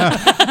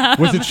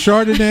 Was it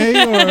Chardonnay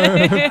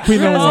or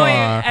Pinot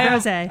Noir?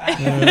 Rosé.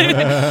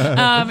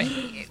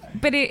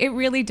 But it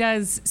really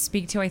does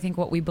speak to, I think,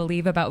 what we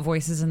believe about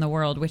voices in the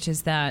world, which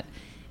is that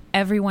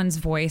everyone's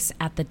voice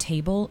at the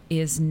table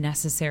is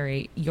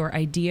necessary. Your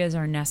ideas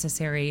are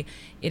necessary.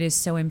 It is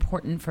so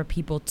important for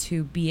people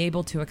to be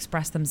able to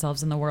express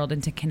themselves in the world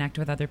and to connect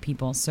with other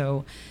people.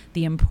 So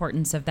the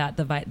importance of that,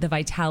 the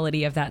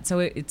vitality of that. So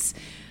it's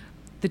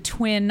the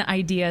twin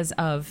ideas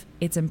of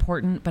it's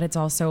important, but it's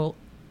also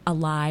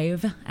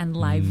alive and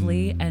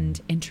lively and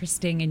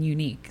interesting and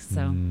unique.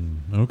 So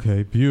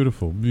okay,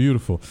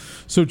 beautiful.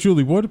 So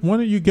Julie, why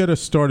don't you get us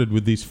started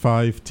with these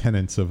 5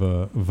 tenets of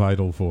a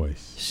vital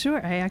voice?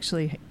 Sure. I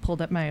actually pulled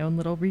up my own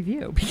little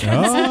review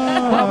because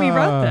while we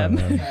wrote them.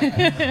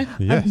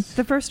 Yes.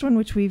 The first one,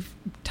 which we've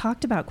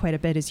talked about quite a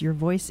bit, is your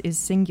voice is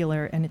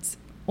singular and it's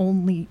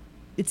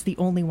the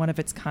only one of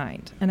its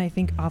kind. And I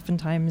think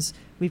oftentimes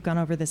we've gone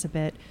over this a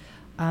bit.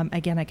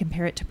 Again, I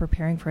compare it to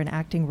preparing for an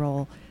acting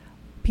role.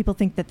 People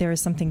think that there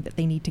is something that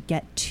they need to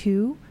get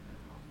to,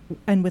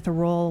 and with a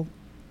role,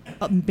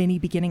 many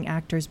beginning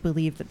actors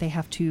believe that they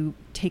have to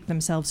take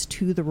themselves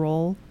to the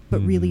role, but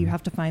really you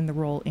have to find the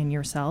role in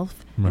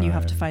yourself, and you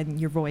have to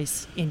find your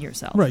voice in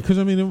yourself. Right, because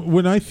I mean,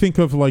 when I think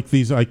of like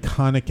these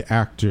iconic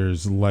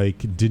actors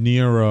like De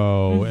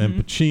Niro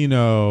and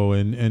Pacino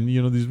and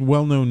you know these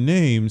well-known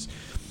names,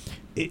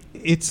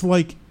 it's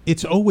like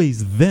it's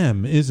always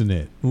them, isn't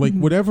it? Like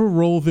whatever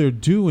role they're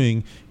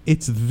doing,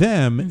 it's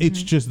them.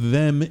 It's just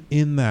them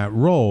in that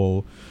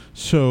role.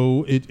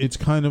 So it's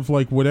kind of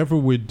like whatever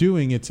we're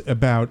doing, it's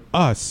about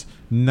us,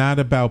 not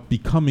about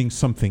becoming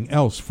something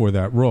else for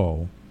that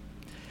role.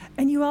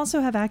 And you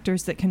also have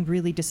actors that can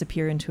really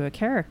disappear into a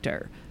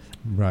character.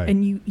 Right.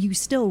 And you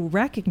still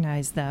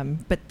recognize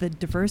them, but the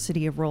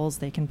diversity of roles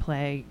they can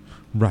play.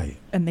 Right.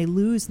 And they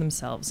lose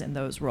themselves in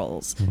those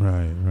roles.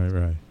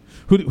 Right.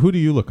 Who do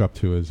you look up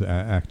to as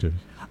actors?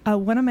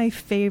 One of my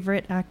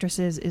favorite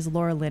actresses is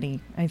Laura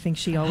Linney. I think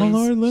she always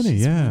Laura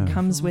Linney,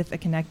 comes with a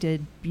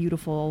connected,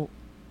 beautiful,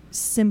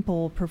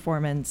 simple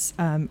performance.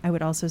 I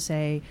would also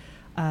say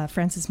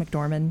Frances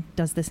McDormand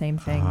does the same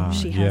thing.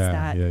 She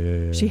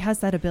has She has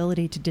that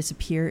ability to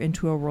disappear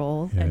into a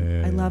role.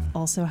 I love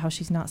also how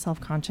she's not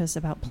self-conscious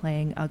about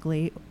playing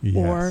ugly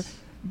or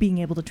being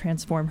able to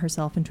transform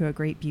herself into a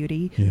great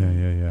beauty.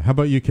 Yeah. How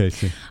about you,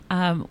 Casey?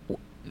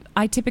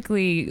 I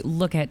typically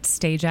look at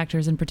stage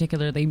actors, and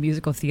particularly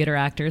musical theater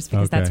actors,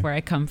 because that's where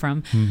I come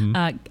from.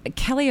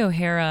 Kelly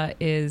O'Hara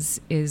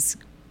is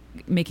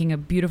making a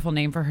beautiful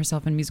name for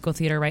herself in musical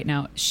theater right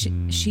now.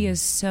 She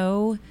is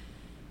so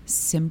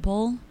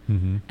simple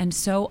and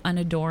so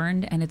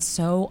unadorned, and it's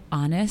so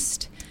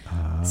honest.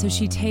 So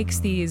she takes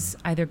these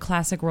either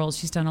classic roles.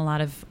 She's done a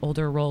lot of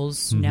older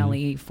roles,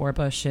 Nellie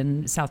Forbush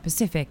in South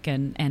Pacific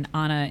and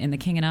Anna in The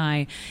King and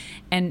I,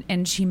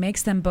 and she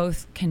makes them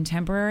both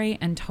contemporary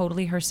and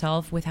totally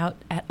herself without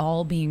at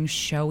all being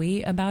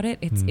showy about it.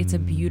 It's a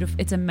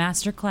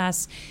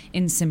masterclass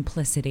in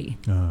simplicity.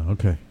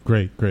 Okay,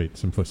 great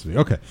simplicity.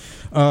 Okay,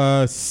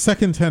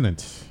 second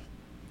tenet.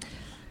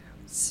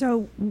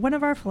 So one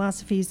of our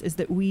philosophies is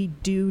that we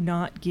do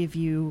not give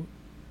you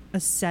a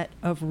set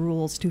of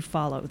rules to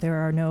follow. There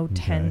are no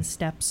 10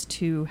 steps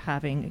to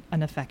having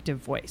an effective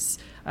voice.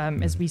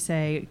 As we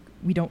say,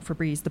 we don't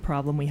Febreze the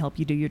problem, we help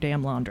you do your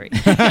damn laundry. Ooh,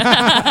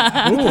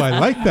 I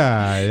like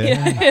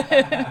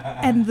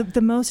that. And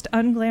the most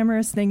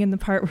unglamorous thing in the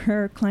part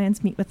where our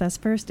clients meet with us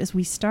first is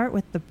we start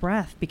with the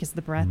breath, because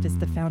the breath is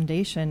the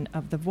foundation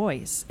of the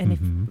voice. And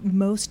if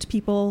most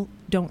people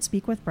don't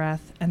speak with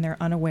breath and they're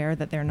unaware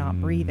that they're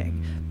not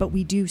breathing, but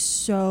we do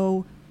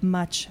so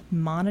much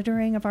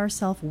monitoring of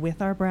ourselves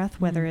with our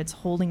breath, whether it's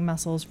holding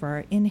muscles for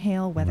our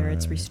inhale, whether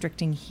it's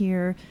restricting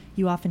here.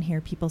 You often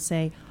hear people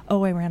say,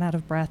 oh, I ran out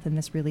of breath in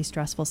this really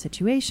stressful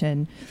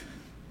situation,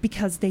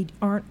 because they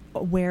aren't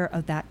aware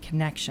of that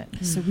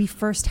connection. So we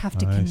first have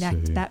to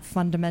connect that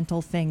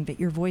fundamental thing that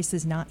your voice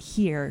is not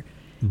here.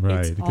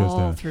 Right, it's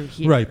all through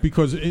here. Right,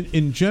 because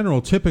in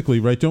general, typically,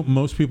 right, don't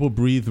most people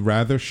breathe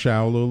rather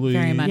shallowly,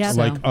 very much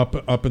like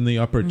so. up in the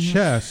upper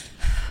chest,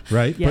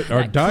 right? But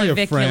our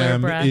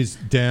diaphragm is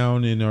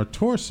down in our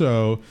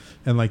torso,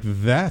 and like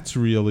that's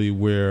really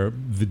where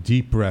the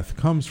deep breath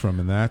comes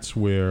from, and that's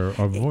where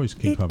our voice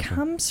can come from. It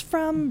comes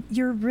from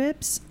your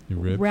ribs.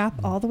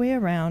 Wrap all the way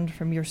around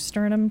from your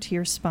sternum to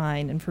your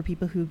spine, and for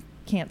people who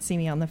can't see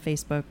me on the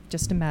Facebook,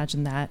 just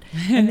imagine that.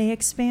 And they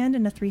expand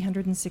in a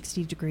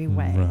 360-degree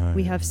way. Right.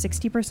 We have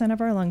 60% of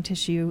our lung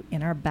tissue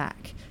in our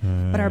back.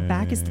 But our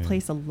back is the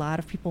place a lot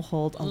of people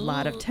hold a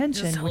lot of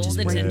tension, which is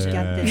where you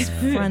get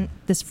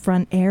this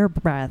front air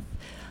breath.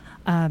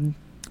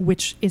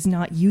 which is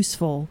not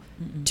useful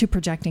to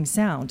projecting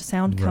sound.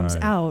 Sound comes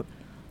out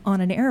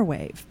on an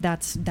airwave.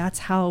 That's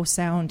how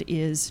sound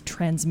is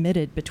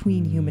transmitted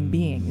between human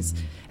beings.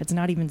 It's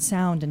not even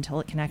sound until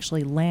it can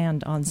actually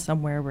land on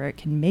somewhere where it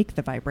can make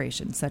the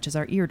vibration, such as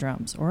our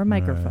eardrums or a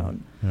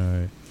microphone.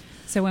 Right.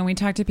 So when we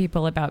talk to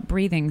people about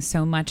breathing,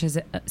 so much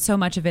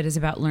of it is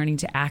about learning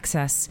to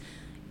access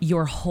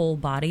your whole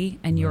body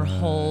and your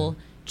whole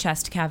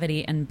chest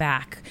cavity and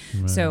back.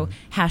 Right. So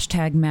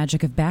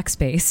 #magic of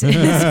backspace is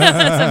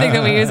something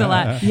that we use a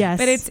lot. Yes.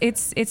 But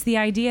it's the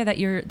idea that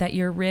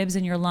your ribs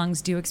and your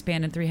lungs do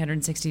expand in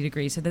 360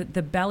 degrees. So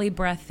the belly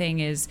breath thing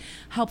is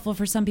helpful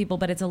for some people,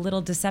 but it's a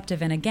little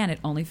deceptive. And again, it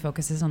only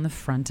focuses on the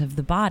front of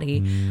the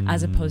body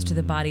as opposed to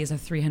the body as a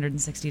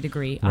 360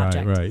 degree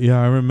object. Right.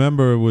 Yeah, I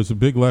remember it was a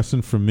big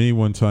lesson for me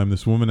one time.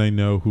 This woman I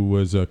know who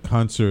was a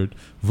concert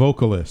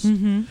vocalist,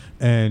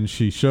 and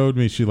she showed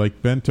me, she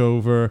like bent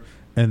over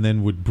and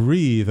then would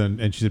breathe,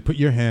 and she said, put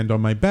your hand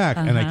on my back,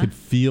 and I could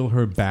feel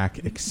her back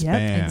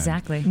expand. Yep,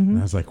 exactly. And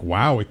I was like,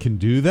 wow, it can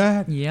do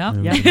that? Yep.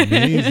 It was an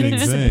amazing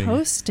It's thing.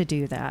 supposed to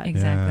do that.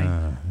 Exactly.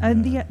 Yeah,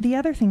 And yeah. the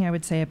other thing I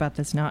would say about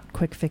this, not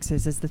quick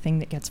fixes, is the thing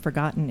that gets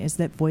forgotten, is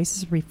that voice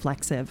is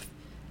reflexive.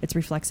 It's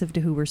reflexive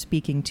to who we're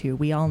speaking to.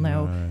 We all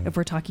know if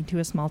we're talking to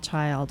a small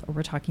child, or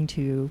we're talking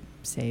to,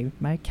 say,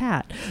 my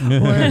cat,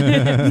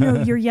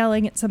 or you're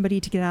yelling at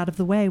somebody to get out of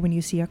the way when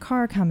you see a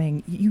car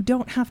coming. You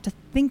don't have to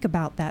think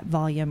about that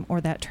volume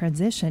or that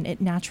transition. It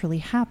naturally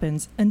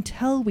happens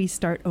until we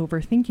start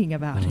overthinking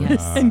about it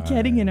and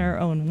getting in our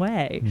own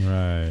way.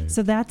 Right.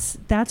 So that's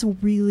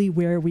really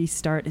where we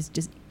start, is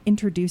just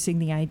introducing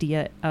the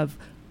idea of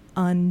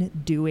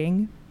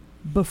undoing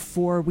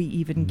before we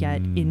even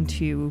get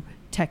into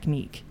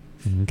technique.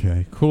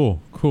 Okay,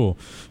 cool.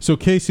 So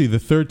Casey, the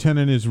third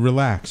tenet is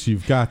relax.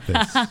 You've got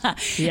this.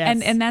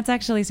 Yes. And that's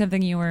actually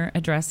something you were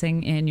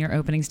addressing in your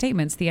opening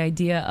statements, the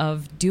idea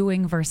of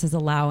doing versus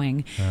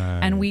allowing.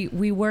 And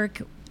we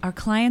work, our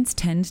clients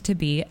tend to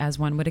be, as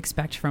one would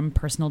expect from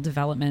personal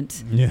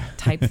development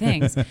type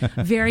things,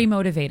 very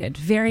motivated,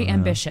 very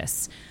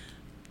ambitious.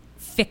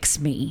 Fix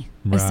me,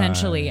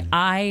 essentially.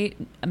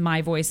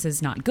 My voice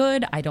is not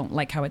good. I don't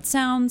like how it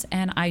sounds,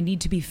 and I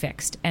need to be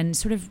fixed. And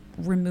sort of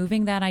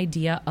removing that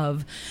idea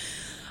of,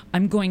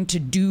 I'm going to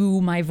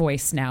do my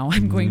voice now.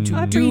 I'm going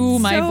to do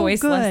my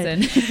voice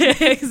lesson.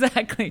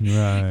 Exactly.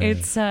 Right.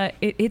 It's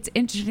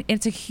interesting.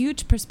 It's a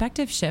huge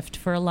perspective shift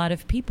for a lot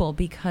of people,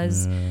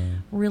 because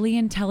really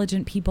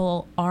intelligent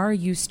people are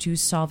used to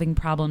solving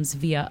problems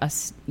via a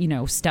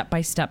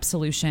step-by-step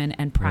solution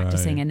and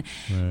practicing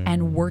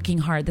and working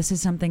hard. This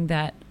is something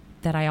that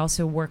I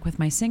also work with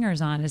my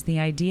singers on, is the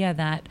idea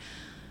that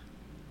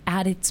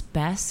at its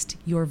best,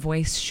 your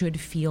voice should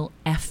feel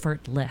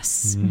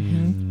effortless.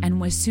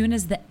 And as soon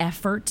as the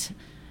effort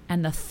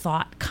and the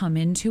thought come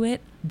into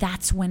it,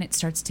 that's when it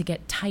starts to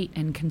get tight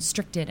and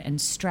constricted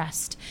and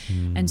stressed.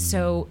 And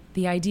so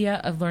the idea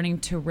of learning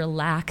to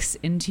relax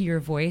into your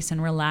voice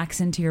and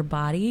relax into your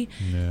body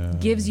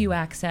gives you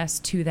access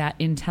to that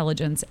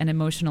intelligence and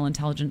emotional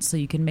intelligence, so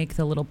you can make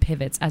the little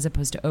pivots as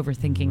opposed to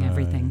overthinking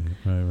everything.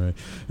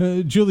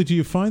 Right. Julie, do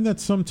you find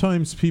that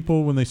sometimes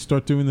people, when they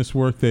start doing this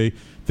work, they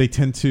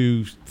tend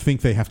to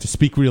think they have to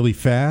speak really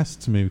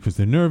fast, maybe because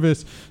they're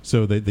nervous,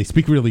 so they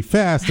speak really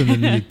fast,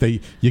 and then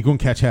you go and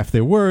catch half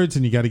their words,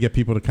 and you got to get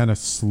people to kind of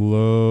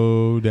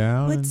slow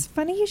down? Well, it's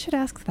funny you should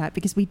ask that,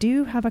 because we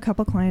do have a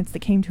couple clients that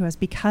came to us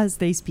because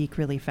they speak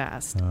really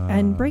fast.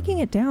 And breaking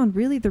it down,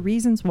 really the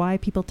reasons why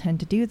people tend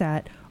to do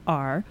that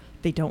are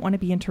they don't want to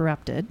be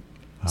interrupted,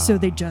 so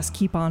they just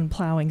keep on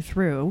plowing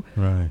through.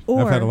 Right.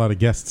 Or, I've had a lot of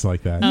guests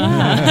like that.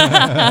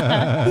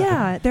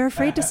 Yeah, they're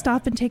afraid to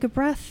stop and take a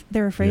breath.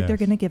 They're afraid they're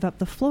going to give up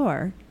the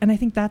floor. And I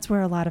think that's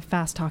where a lot of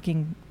fast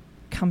talking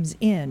comes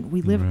in.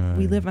 We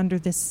live under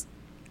this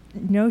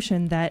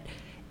notion that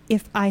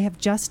if I have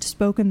just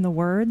spoken the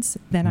words,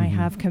 then I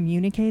have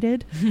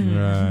communicated.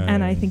 Right.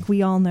 And I think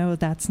we all know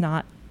that's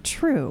not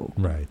true.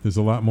 Right. There's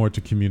a lot more to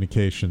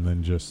communication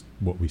than just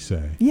what we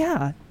say.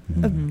 Yeah.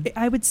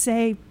 I would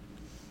say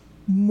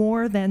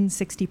more than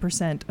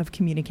 60% of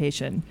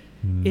communication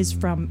is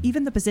from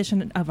even the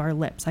position of our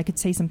lips. I could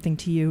say something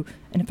to you,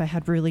 and if I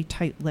had really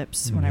tight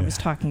lips when I was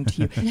talking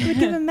to you, it would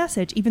give a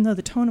message, even though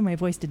the tone of my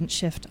voice didn't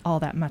shift all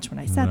that much when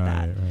I said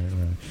that.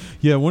 Right.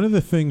 Yeah, one of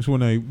the things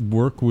when I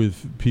work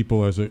with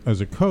people as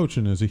a coach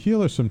and as a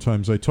healer,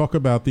 sometimes I talk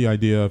about the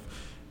idea of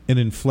an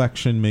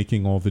inflection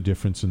making all the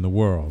difference in the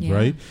world,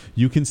 right?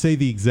 You can say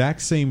the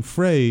exact same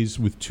phrase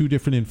with two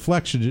different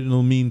inflections, and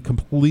it'll mean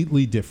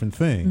completely different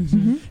things.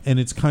 And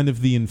it's kind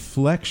of the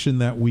inflection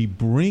that we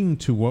bring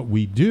to what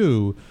we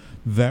do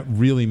that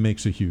really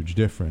makes a huge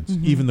difference,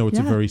 even though it's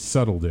a very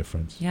subtle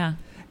difference. Yeah.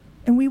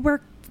 And we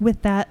work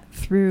with that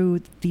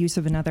through the use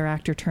of another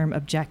actor term,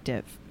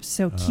 objective.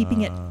 So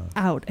keeping it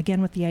out,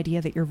 again, with the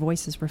idea that your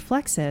voice is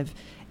reflexive.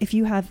 If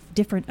you have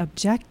different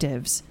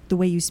objectives, the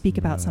way you speak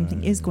about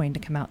something is going to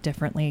come out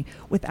differently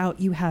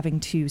without you having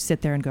to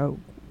sit there and go,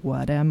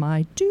 what am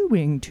I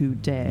doing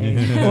today?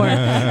 Or,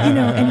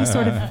 any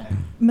sort of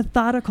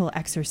methodical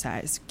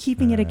exercise,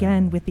 keeping it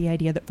again with the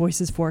idea that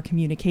voice is for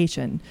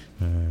communication.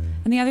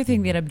 And the other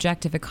thing that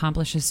Objective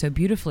accomplishes so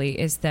beautifully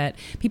is that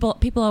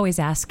people always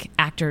ask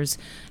actors,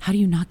 how do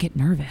you not get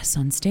nervous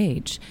on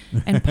stage?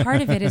 And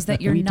part of it is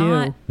that you're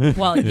not...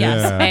 Well,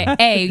 yes,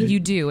 you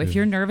do. If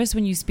you're nervous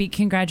when you speak,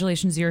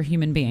 congratulations, you're a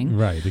human being.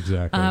 Right,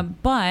 exactly.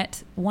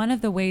 But one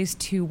of the ways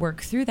to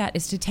work through that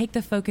is to take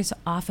the focus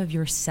off of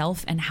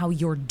yourself and how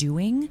you're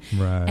doing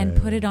and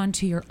put it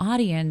onto your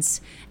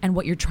audience and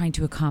what you're trying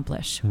to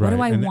accomplish. What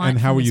do I want and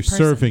how from are you this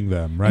person? serving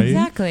them, right?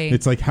 Exactly.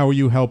 It's like, how are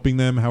you helping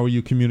them? How are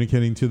you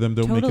communicating to them?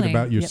 Don't make it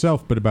about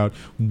yourself, but about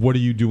what are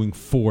you doing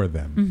for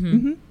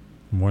them.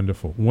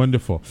 Wonderful,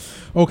 wonderful.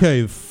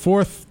 Okay,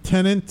 fourth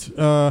tenet,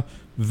 the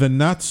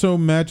not so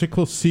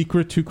magical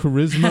secret to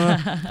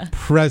charisma,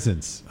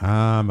 presence.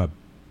 I'm a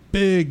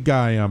big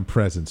guy on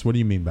presence. What do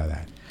you mean by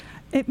that?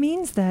 It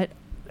means that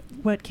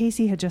what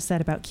Casey had just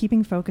said about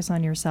keeping focus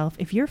on yourself,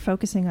 if you're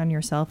focusing on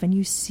yourself, and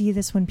you see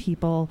this when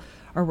people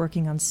are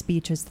working on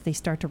speeches, they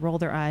start to roll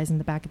their eyes in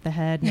the back of the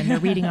head, and they're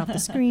reading off the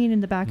screen in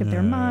the back of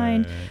their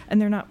mind,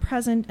 and they're not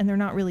present, and they're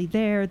not really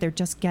there. They're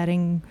just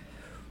getting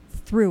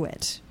through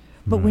it.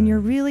 But when you're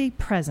really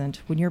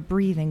present, when you're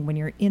breathing, when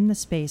you're in the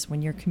space,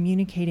 when you're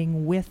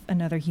communicating with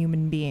another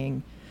human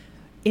being,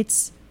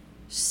 it's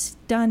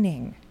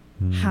stunning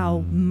how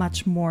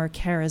much more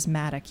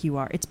charismatic you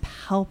are. It's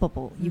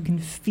palpable. You can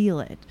feel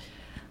it.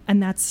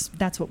 And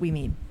that's what we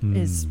mean,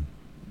 is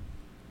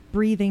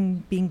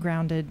breathing, being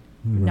grounded,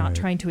 not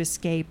trying to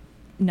escape,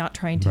 not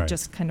trying to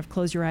just kind of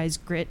close your eyes,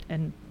 grit,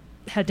 and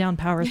head down,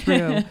 power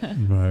through.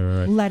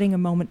 Letting a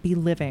moment be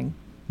living.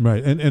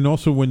 Right. And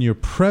also when you're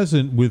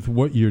present with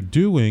what you're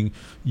doing,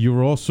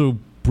 you're also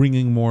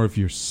bringing more of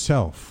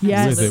yourself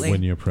with it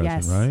when you're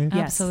present, right?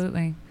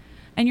 Absolutely.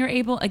 And you're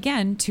able,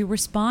 again, to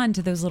respond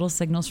to those little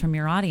signals from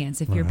your audience.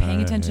 If you're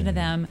paying attention to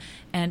them,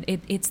 and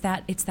it's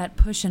that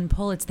push and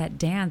pull, it's that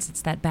dance,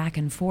 it's that back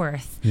and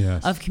forth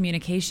of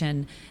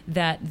communication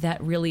that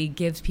really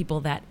gives people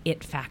that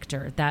it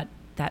factor, that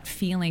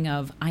feeling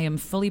of, I am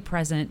fully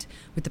present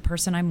with the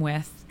person I'm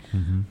with.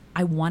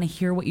 I want to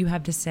hear what you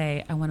have to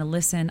say. I want to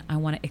listen. I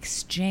want to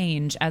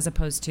exchange, as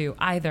opposed to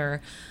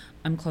either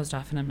I'm closed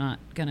off and I'm not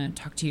going to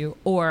talk to you,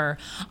 or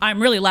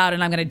I'm really loud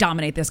and I'm going to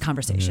dominate this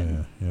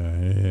conversation.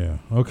 Yeah.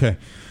 Okay.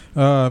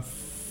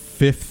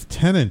 Fifth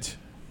tenet,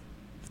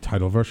 the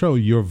title of our show,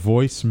 Your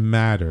Voice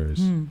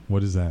Matters.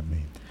 What does that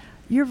mean?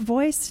 Your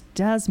voice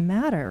does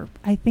matter.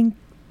 I think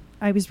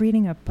I was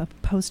reading a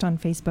post on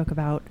Facebook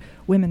about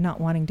women not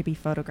wanting to be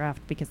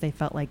photographed because they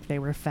felt like they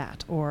were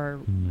fat or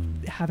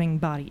having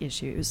body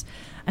issues.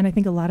 And I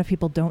think a lot of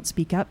people don't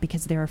speak up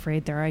because they're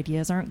afraid their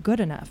ideas aren't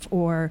good enough,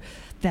 or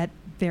that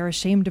they're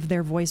ashamed of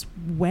their voice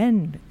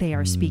when they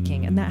are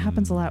speaking. And that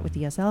happens a lot with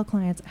ESL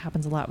clients. It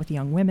happens a lot with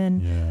young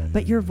women.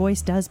 But your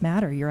voice does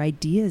matter. Your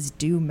ideas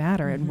do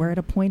matter. And we're at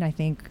a point, I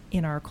think,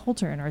 in our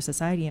culture, in our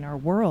society, in our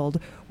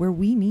world, where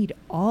we need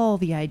all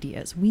the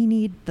ideas. We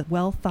need the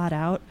well thought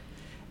out,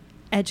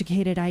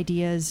 educated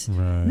ideas.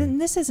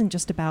 And this isn't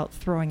just about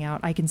throwing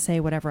out, I can say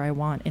whatever I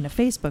want in a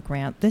Facebook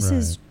rant. This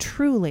is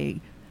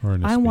truly,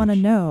 I want to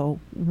know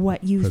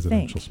what you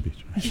think. Presidential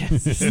speech.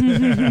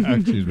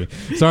 Excuse me.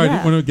 Sorry, I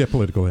didn't want to get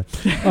political here.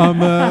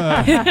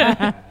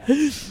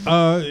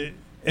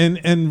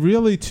 And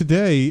really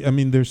today, I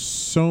mean, there's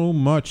so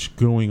much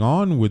going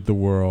on with the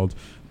world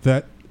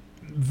that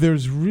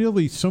there's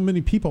really so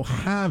many people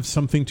have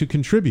something to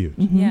contribute.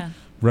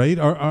 Right?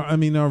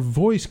 Our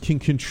voice can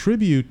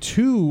contribute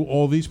to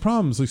all these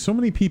problems. Like, so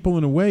many people,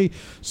 in a way,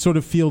 sort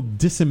of feel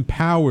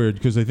disempowered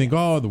because they think,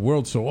 oh, the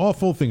world's so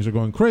awful, things are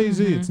going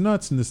crazy, it's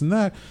nuts, and this and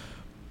that.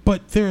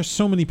 But there are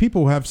so many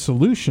people who have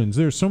solutions.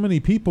 There are so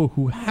many people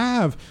who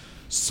have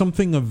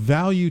something of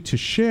value to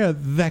share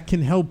that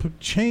can help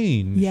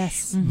change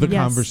the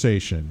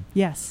conversation.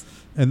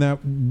 And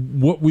that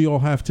what we all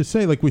have to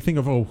say, like, we think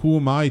of, oh, who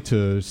am I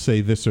to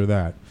say this or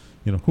that?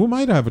 You know, who am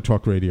I to have a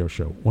talk radio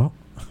show? Well,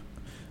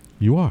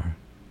 you are,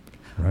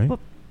 right? Well,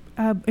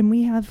 and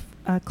we have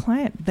a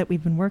client that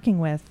we've been working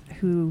with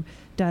who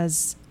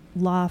does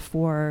law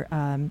for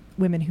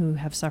women who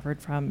have suffered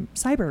from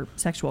cyber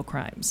sexual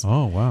crimes.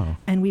 Oh, wow.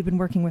 And we've been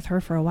working with her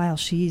for a while.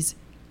 She's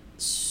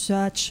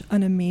such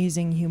an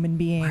amazing human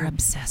being. We're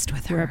obsessed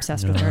with her.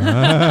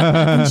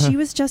 And she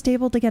was just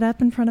able to get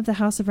up in front of the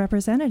House of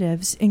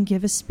Representatives and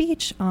give a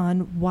speech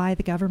on why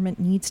the government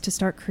needs to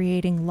start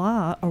creating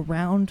law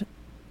around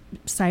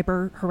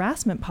cyber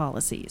harassment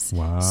policies.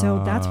 Wow.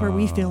 So that's where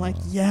we feel like,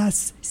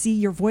 yes, see,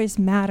 your voice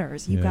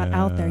matters. You got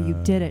out there, you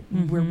did it.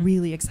 We're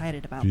really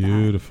excited about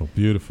that.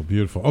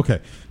 Beautiful. Okay,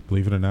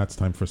 believe it or not, it's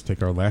time for us to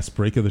take our last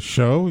break of the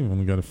show. We've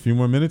only got a few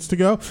more minutes to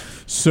go.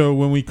 So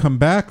when we come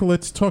back,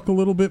 let's talk a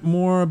little bit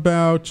more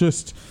about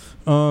just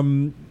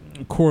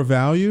core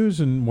values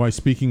and why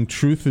speaking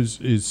truth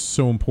is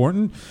so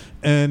important.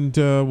 And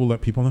we'll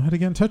let people know how to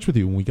get in touch with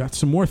you. And we got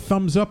some more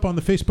thumbs up on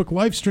the Facebook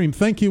live stream.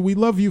 Thank you. We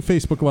love you,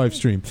 Facebook live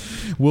stream.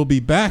 We'll be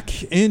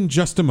back in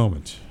just a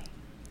moment.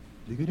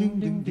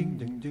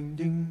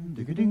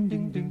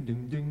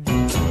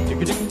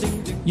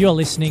 You're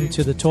listening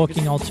to the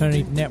Talking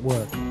Alternative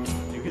Network.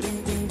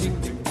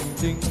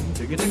 Are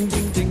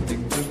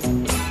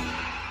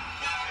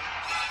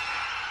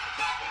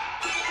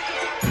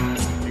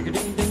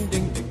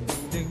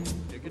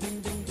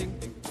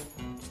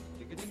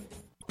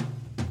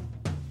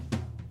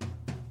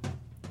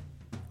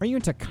you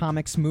into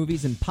comics,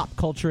 movies, and pop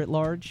culture at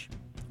large?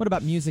 What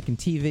about music and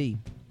TV?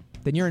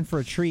 Then you're in for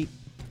a treat.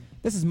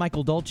 This is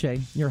Michael Dolce,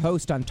 your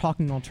host on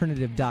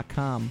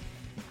TalkingAlternative.com.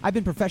 I've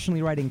been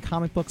professionally writing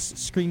comic books,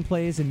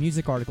 screenplays, and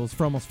music articles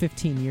for almost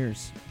 15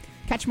 years.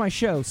 Catch my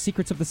show,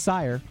 Secrets of the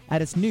Sire,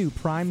 at its new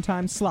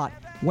primetime slot,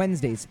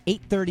 Wednesdays,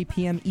 8:30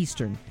 p.m.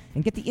 Eastern,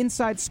 and get the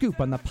inside scoop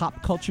on the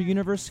pop culture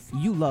universe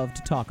you love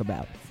to talk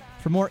about.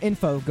 For more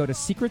info, go to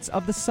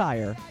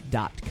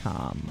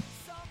secretsofthesire.com.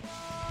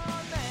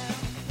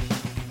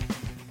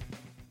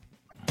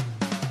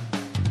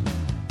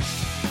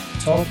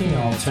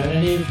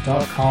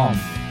 TalkingAlternative.com.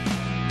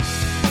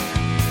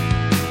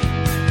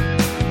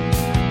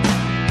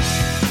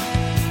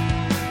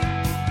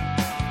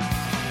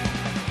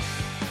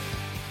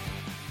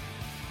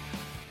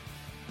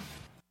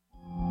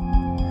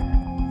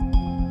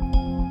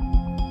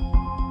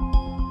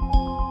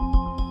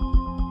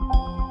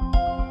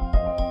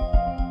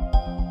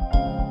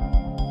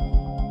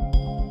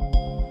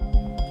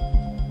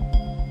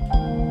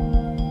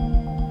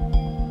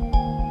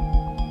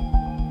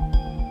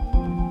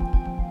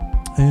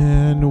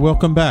 And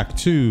welcome back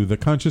to the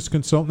Conscious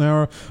Consultant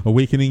Hour,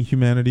 Awakening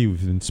Humanity.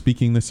 We've been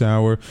speaking this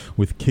hour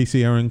with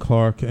Casey Erin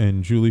Clark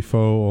and Julie Fogh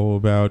all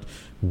about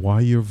why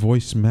your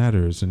voice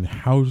matters and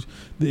how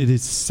it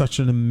is such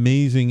an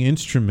amazing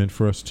instrument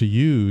for us to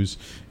use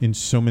in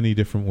so many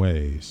different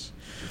ways.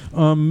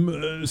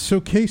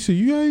 So Casey,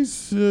 you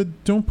guys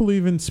don't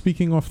believe in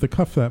speaking off the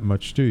cuff that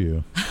much, do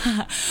you?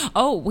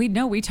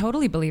 We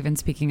totally believe in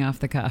speaking off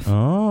the cuff.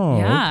 Oh,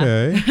 yeah.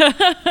 Okay.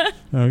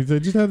 I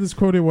just had this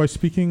quote here, why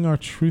speaking our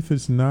truth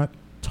is not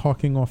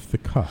talking off the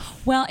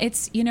cuff. Well,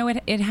 it's,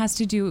 it has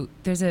to do,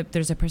 there's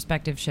a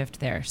perspective shift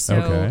there. So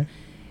okay.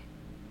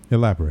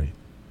 Elaborate.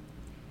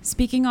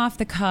 Speaking off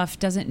the cuff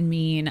doesn't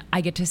mean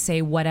I get to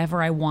say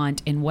whatever I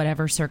want in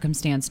whatever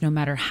circumstance, no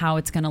matter how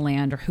it's going to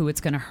land or who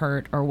it's going to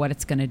hurt or what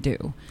it's going to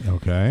do.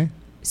 Okay.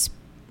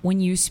 When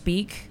you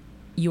speak,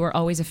 you are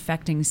always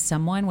affecting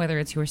someone, whether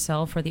it's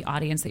yourself or the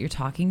audience that you're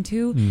talking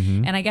to.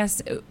 Mm-hmm. And I guess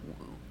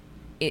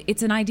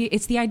it's an idea.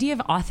 It's the idea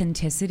of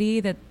authenticity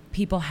that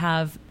people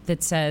have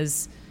that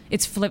says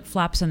it's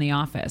flip-flops in the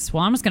office.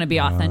 Well, I'm just going to be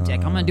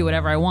authentic. I'm going to do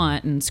whatever I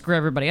want and screw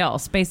everybody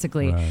else,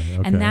 basically. Right,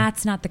 okay. And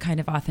that's not the kind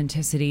of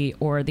authenticity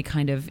or the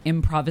kind of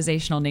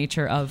improvisational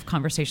nature of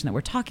conversation that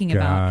we're talking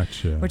about.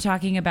 Gotcha. We're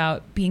talking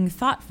about being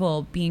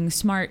thoughtful, being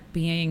smart,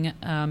 being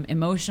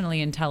emotionally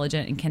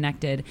intelligent and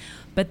connected,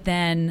 but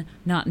then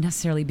not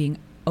necessarily being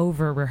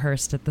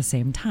over-rehearsed at the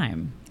same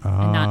time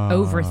and not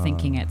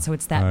overthinking it. So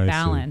it's that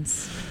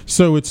balance.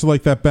 So it's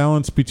like that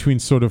balance between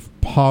sort of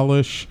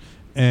polish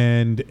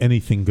and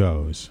anything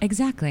goes.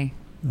 Exactly.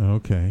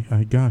 Okay,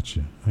 I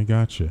gotcha.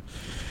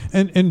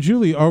 And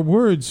Julie, our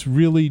words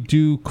really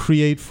do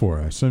create for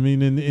us. I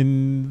mean,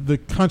 in the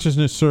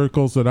consciousness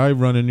circles that I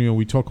run in,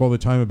 we talk all the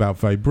time about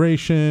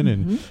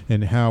vibration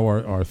and how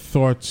our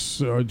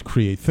thoughts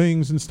create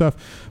things and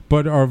stuff.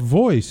 But our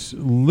voice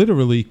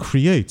literally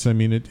creates. I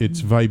mean, it's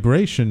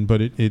vibration,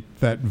 but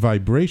that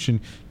vibration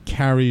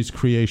carries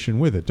creation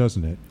with it,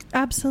 doesn't it?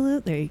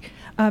 Absolutely.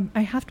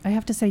 I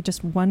have to say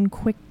just one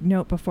quick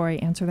note before I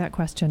answer that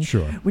question.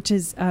 Sure. Which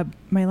is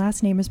my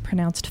last name is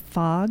pronounced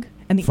Fogh,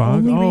 and the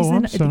Fogh?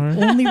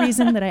 only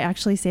reason that I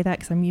actually say that,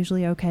 because I'm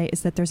usually okay,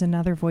 is that there's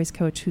another voice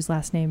coach whose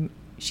last name,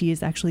 she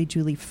is actually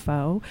Julie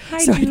Fogh.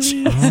 Hi,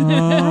 Julie.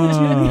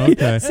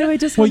 Okay. So I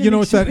just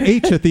it's that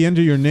H at the end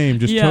of your name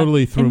just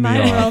totally threw me off.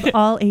 In my world,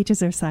 all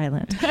H's are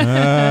silent.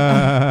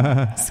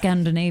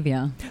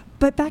 Scandinavia.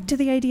 But back to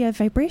the idea of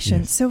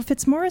vibration. Yes. So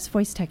Fitzmaurice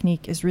voice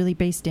technique is really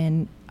based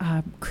in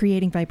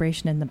creating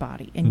vibration in the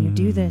body. And you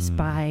do this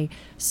by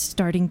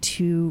starting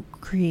to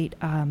create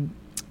a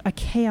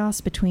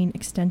chaos between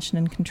extension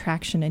and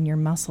contraction in your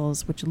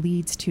muscles, which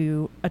leads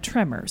to a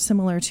tremor,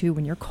 similar to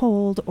when you're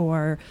cold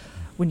or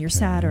when you're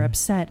sad or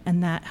upset,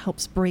 and that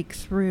helps break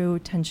through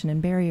tension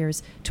and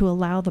barriers to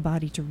allow the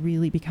body to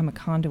really become a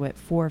conduit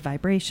for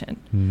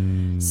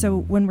vibration. So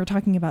when we're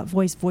talking about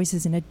voice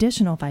is an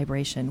additional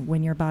vibration.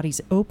 When your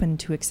body's open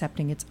to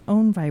accepting its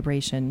own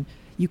vibration,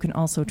 you can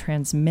also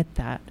transmit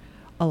that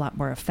a lot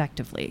more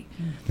effectively.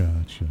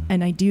 Gotcha.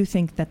 And I do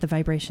think that the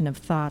vibration of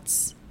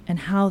thoughts and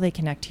how they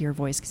connect to your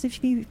voice, because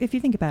if you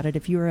think about it,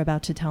 if you were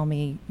about to tell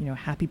me,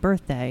 happy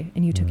birthday,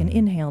 and you took an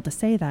inhale to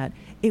say that,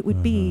 it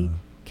would be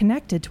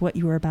connected to what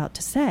you were about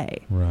to say.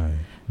 Right.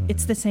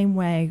 It's the same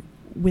way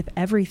with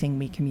everything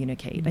we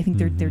communicate. I think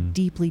they're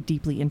deeply,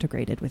 deeply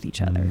integrated with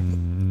each other.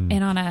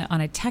 And on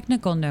a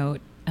technical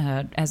note,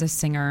 as a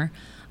singer,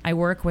 I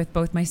work with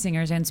both my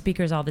singers and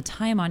speakers all the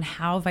time on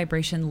how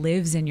vibration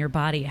lives in your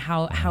body,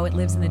 how it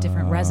lives in the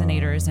different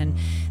resonators, and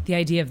the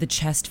idea of the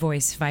chest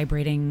voice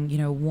vibrating,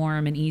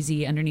 warm and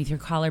easy underneath your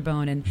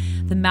collarbone, and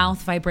the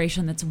mouth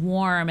vibration that's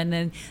warm, and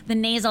then the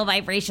nasal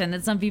vibration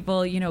that some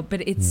people,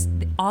 but it's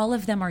all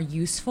of them are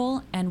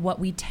useful. And what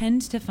we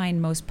tend to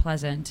find most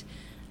pleasant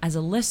as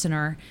a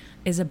listener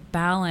is a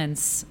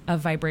balance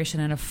of vibration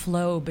and a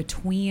flow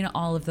between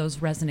all of those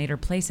resonator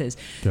places.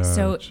 Gotcha.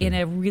 So in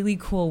a really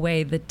cool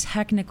way, the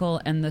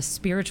technical and the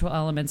spiritual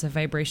elements of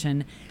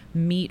vibration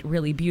meet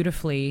really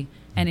beautifully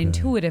and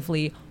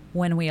intuitively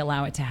when we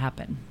allow it to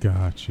happen.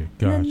 Gotcha.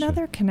 And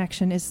another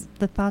connection is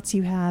the thoughts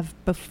you have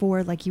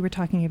before, like you were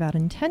talking about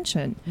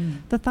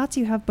intention. The thoughts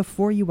you have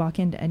before you walk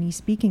into any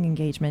speaking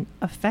engagement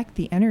affect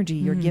the energy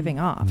you're giving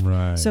off.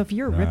 Right. So if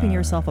you're ripping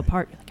yourself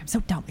apart, you're like, I'm so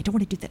dumb, I don't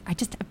want to do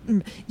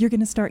that. You're going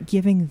to start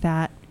giving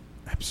that.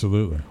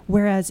 Absolutely.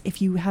 Whereas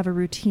if you have a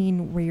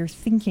routine where you're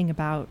thinking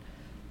about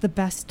the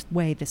best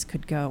way this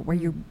could go, where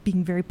you're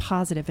being very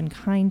positive and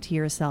kind to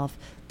yourself,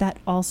 that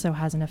also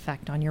has an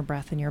effect on your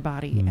breath and your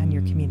body and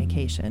your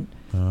communication.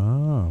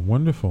 Ah,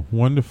 wonderful,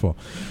 wonderful.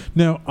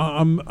 Now,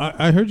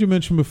 I heard you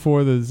mention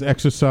before there's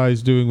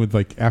exercise doing with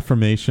like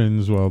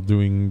affirmations while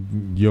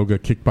doing yoga,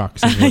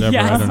 kickboxing, whatever.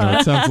 Yes. I don't know.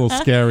 It sounds a little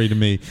scary to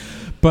me.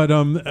 But,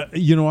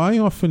 I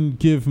often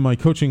give my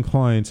coaching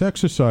clients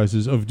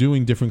exercises of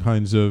doing different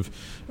kinds of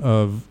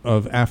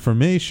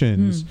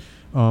affirmations.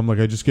 Like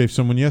I just gave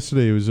someone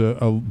yesterday, it was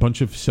a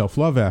bunch of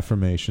self-love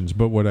affirmations.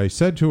 But what I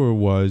said to her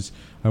was,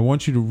 I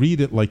want you to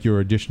read it like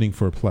you're auditioning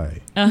for a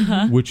play,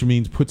 which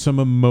means put some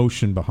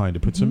emotion behind it,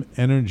 put some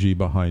energy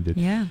behind it.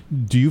 Yeah.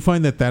 Do you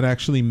find that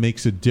actually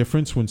makes a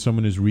difference when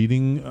someone is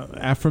reading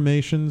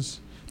affirmations,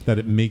 that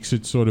it makes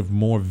it sort of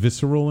more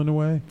visceral in a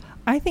way?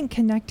 I think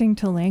connecting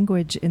to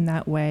language in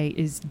that way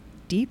is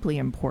deeply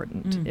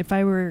important. If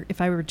I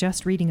were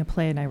just reading a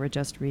play and I were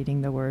just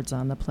reading the words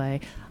on the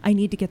play, I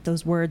need to get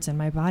those words in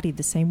my body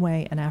the same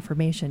way an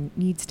affirmation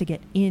needs to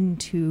get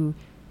into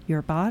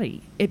your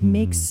body. It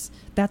makes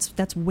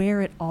that's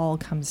where it all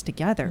comes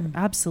together.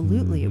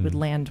 Absolutely, it would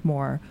land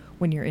more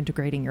when you're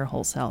integrating your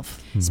whole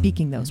self,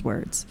 speaking those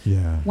words.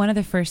 Yeah. One of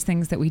the first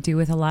things that we do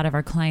with a lot of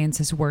our clients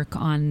is work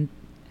on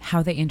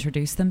how they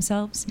introduce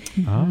themselves.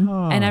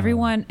 And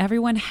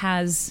everyone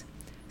has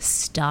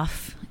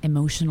stuff,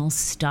 emotional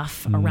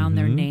stuff around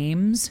their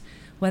names,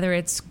 whether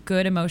it's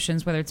good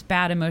emotions, whether it's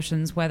bad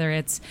emotions, whether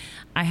it's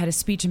I had a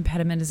speech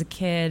impediment as a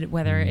kid,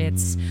 whether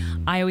it's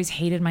I always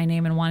hated my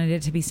name and wanted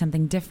it to be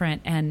something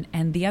different.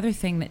 And the other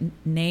thing that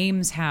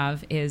names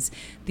have is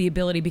the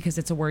ability, because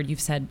it's a word you've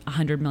said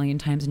 100 million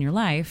times in your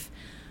life,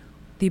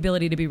 the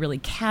ability to be really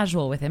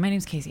casual with it. My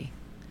name's Casey.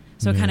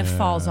 So it kind of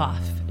falls off.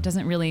 It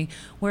doesn't really,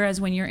 whereas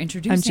when you're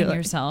introducing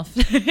yourself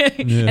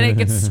and it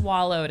gets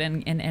swallowed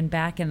and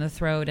back in the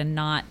throat and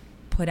not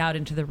put out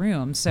into the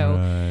room.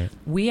 So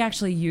we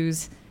actually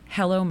use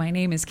hello, my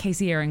name is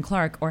Casey Erin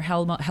Clark, or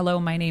hello,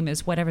 my name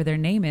is whatever their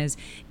name is,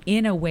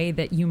 in a way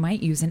that you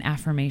might use an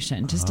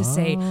affirmation, just to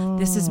say,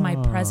 this is my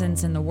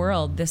presence in the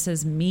world. This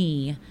is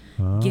me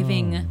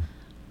giving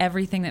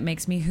everything that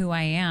makes me who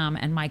I am,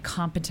 and my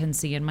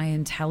competency and my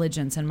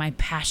intelligence and my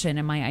passion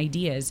and my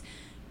ideas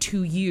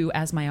to you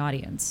as my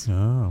audience.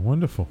 Ah,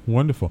 wonderful,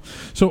 wonderful.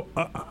 So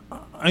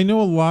I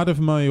know a lot of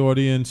my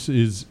audience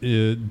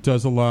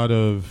does a lot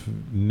of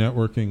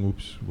networking.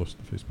 Oops, lost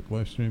the Facebook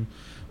live stream.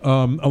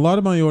 A lot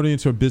of my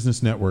audience are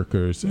business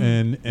networkers,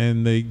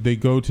 and they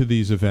go to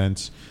these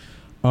events.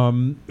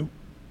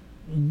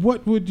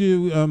 What would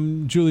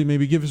you, Julie,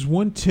 maybe give us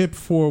one tip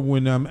for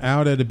when I'm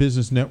out at a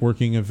business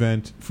networking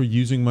event for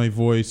using my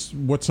voice?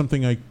 What's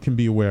something I can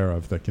be aware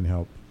of that can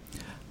help?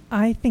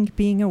 I think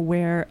being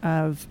aware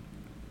of,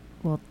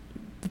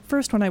 the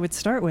first one I would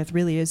start with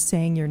really is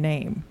saying your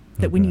name.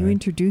 That when you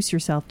introduce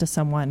yourself to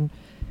someone,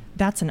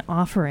 that's an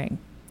offering.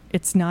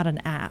 It's not an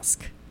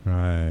ask.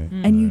 Right.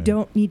 And you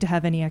don't need to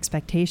have any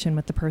expectation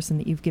with the person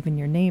that you've given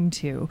your name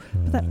to.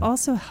 But that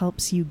also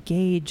helps you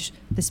gauge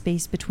the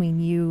space between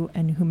you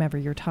and whomever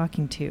you're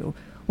talking to.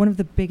 One of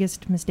the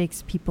biggest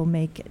mistakes people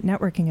make at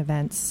networking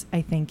events,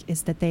 I think,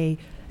 is that they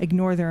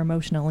ignore their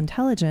emotional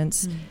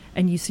intelligence.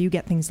 And you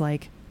get things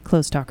like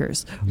close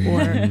talkers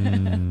or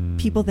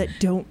people that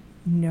don't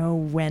know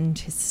when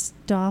to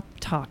stop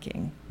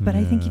talking. But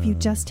I think if you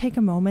just take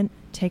a moment,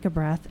 take a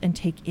breath, and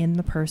take in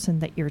the person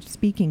that you're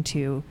speaking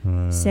to,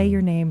 say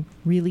your name,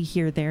 really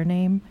hear their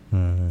name,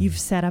 you've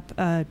set up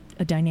a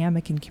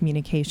dynamic in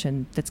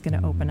communication that's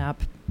going to open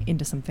up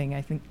into something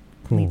I think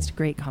leads to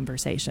great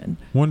conversation.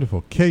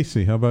 Wonderful.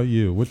 Casey, how about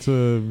you? What's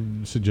a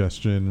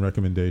suggestion,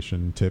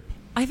 recommendation, tip?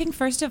 I think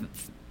first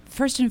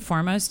and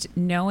foremost,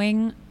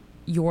 knowing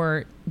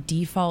your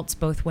defaults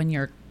both when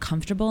you're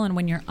comfortable and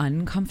when you're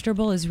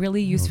uncomfortable is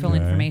really useful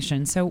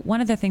information. So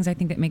one of the things I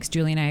think that makes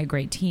Julie and I a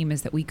great team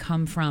is that we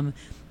come from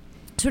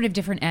sort of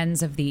different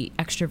ends of the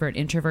extrovert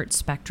introvert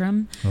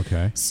spectrum.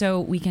 Okay. So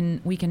we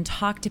can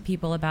talk to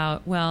people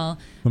about, well,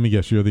 let me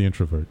guess, you're the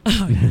introvert.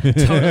 Oh, yeah,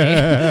 totally.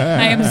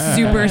 I am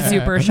super,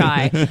 super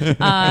shy.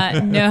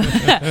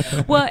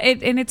 No. Well,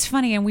 and it's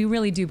funny, and we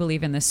really do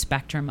believe in the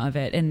spectrum of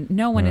it. And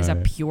no one is a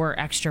pure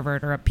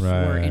extrovert or a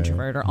pure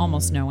introvert, or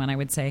almost no one, I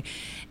would say.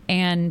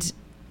 And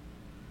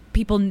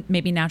people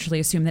maybe naturally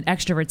assume that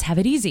extroverts have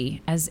it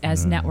easy as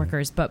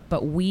networkers,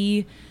 but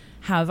we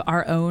have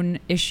our own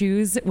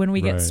issues when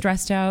we get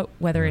stressed out,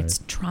 whether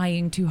it's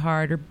trying too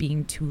hard or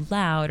being too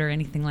loud or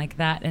anything like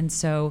that. And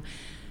so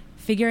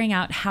figuring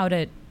out how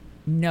to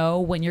know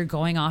when you're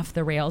going off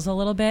the rails a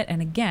little bit.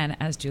 And again,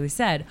 as Julie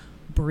said,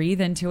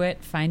 breathe into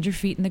it, find your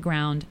feet in the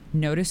ground,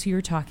 notice who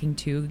you're talking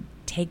to,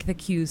 take the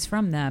cues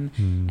from them,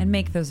 and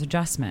make those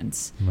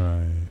adjustments.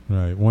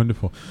 Right.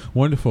 Wonderful.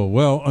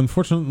 Well,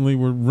 unfortunately,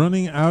 we're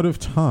running out of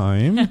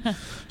time.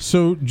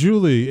 So,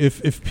 Julie,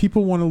 if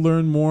people want to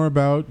learn more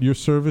about your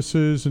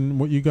services and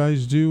what you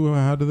guys do,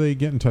 how do they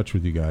get in touch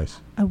with you guys?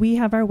 We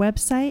have our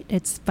website.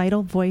 It's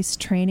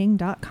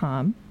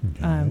vitalvoicetraining.com.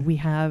 Okay. We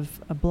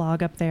have a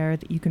blog up there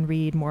that you can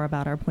read more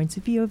about our points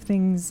of view of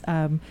things.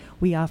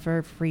 We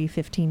offer free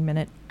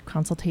 15-minute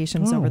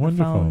consultations over the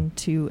phone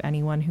to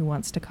anyone who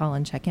wants to call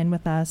and check in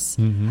with us.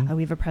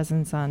 We have a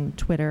presence on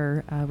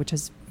Twitter, which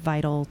is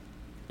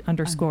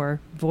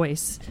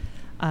vital_voice,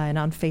 and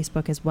on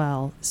Facebook as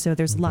well. So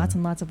there's lots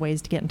and lots of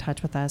ways to get in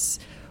touch with us.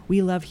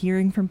 We love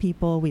hearing from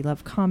people. We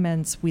love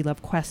comments. We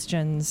love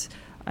questions.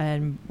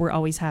 And we're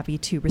always happy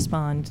to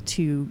respond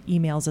to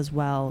emails as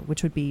well,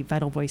 which would be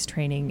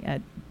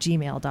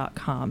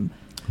vitalvoicetraining@gmail.com.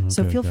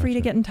 So feel free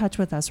to get in touch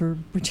with us. We're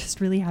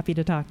just really happy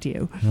to talk to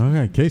you.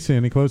 Okay. Casey,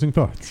 any closing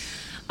thoughts?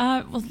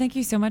 Well, thank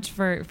you so much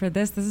for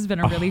this. This has been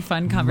a really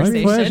fun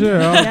conversation. My pleasure.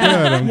 Good.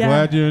 I'm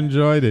glad you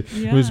enjoyed it.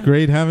 Yeah. It was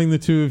great having the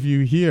two of you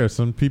here.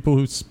 Some people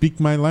who speak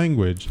my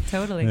language.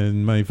 Totally.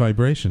 And my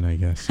vibration, I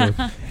guess. So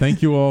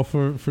thank you all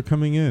for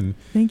coming in.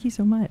 Thank you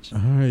so much. All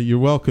right. You're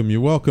welcome.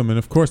 And,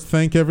 of course,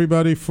 thank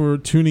everybody for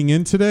tuning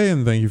in today.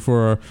 And thank you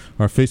for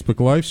our Facebook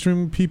live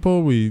stream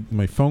people.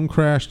 My phone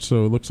crashed,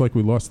 so it looks like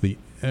we lost the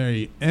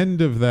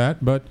end of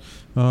that. But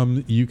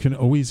you can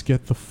always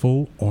get the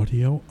full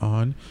audio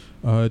on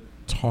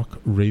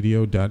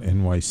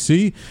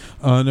talkradio.nyc.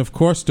 And of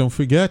course, don't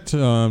forget,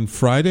 on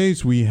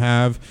Fridays we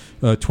have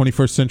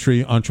 21st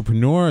Century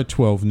Entrepreneur at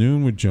 12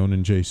 noon with Joan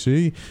and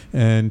JC,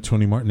 and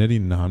Tony Martinetti,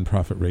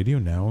 Nonprofit Radio,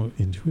 now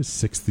into his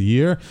 6th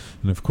year.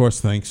 And of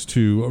course, thanks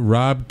to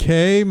Rob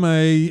Kay,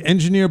 my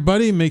engineer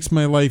buddy, makes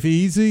my life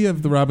easy,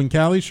 of the Rob and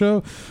Callie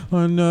Show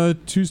on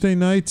Tuesday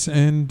nights.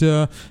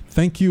 And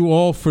thank you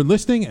all for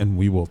listening, and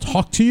we will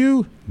talk to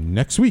you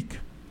next week.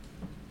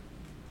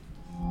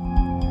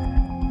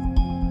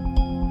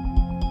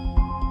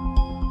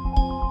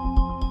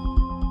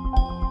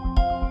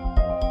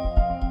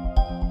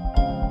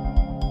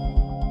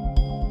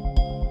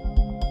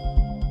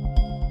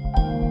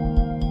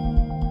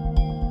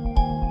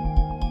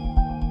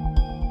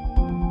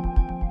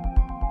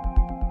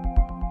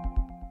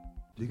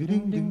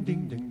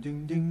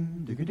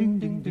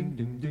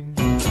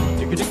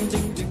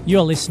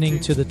 You're listening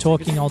to the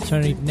Talking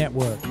Alternative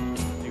Network.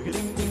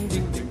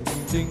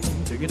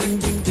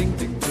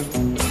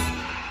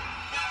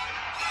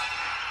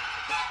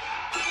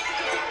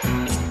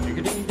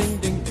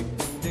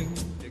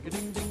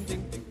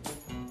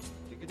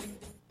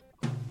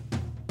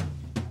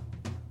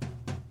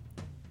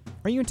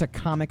 Are you into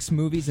comics,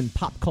 movies, and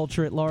pop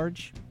culture at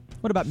large?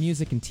 What about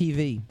music and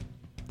TV?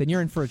 Then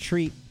you're in for a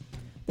treat.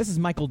 This is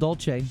Michael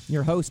Dolce,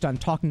 your host on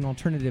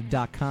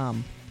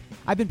TalkingAlternative.com.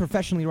 I've been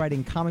professionally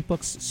writing comic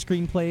books,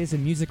 screenplays,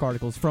 and music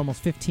articles for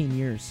almost 15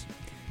 years.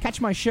 Catch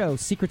my show,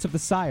 Secrets of the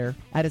Sire,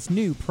 at its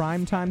new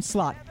primetime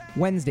slot,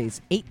 Wednesdays,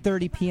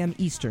 8:30 p.m.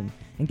 Eastern,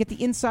 and get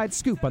the inside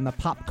scoop on the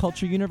pop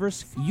culture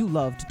universe you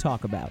love to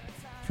talk about.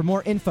 For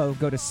more info,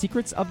 go to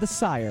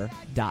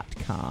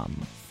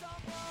secretsofthesire.com.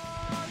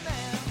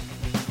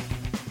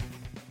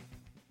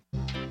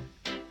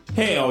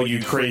 Hey, all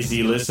you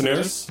crazy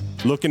listeners.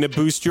 Looking to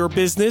boost your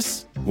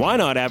business? Why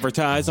not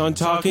advertise on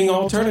Talking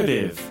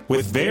Alternative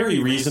with very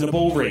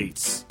reasonable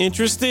rates?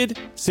 Interested?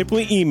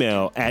 Simply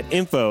email at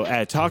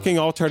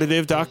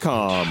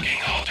info@talkingalternative.com.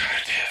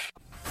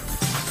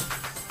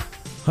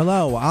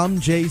 Hello, I'm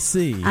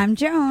JC. I'm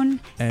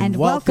Joan. And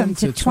welcome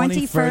to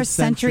 21st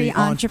Century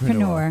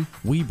Entrepreneur.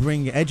 We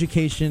bring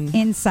education,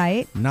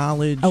 insight,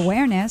 knowledge,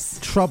 awareness,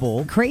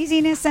 trouble,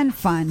 craziness, and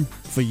fun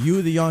for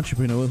you, the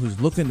entrepreneur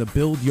who's looking to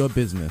build your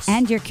business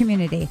and your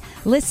community.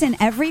 Listen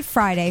every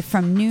Friday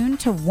from noon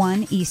to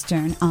 1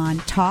 Eastern on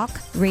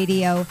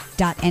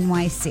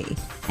talkradio.nyc.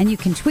 And you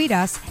can tweet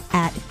us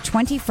at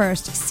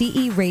 21st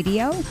CE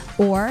Radio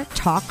or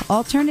Talk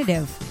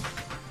Alternative.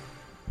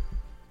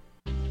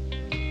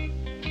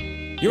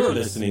 You're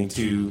listening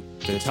to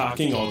the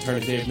Talking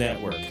Alternative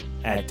Network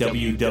at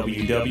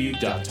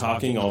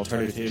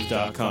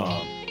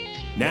www.talkingalternative.com.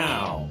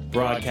 Now,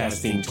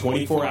 broadcasting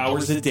 24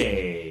 hours a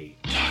day.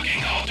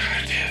 Talking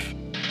Alternative.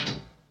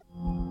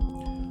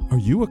 Are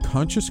you a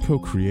conscious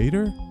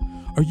co-creator?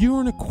 Are you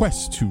on a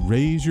quest to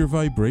raise your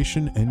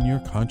vibration and your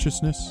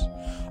consciousness?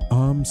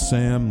 I'm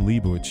Sam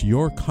Liebowitz,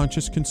 your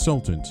conscious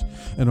consultant,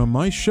 and on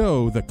my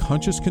show, The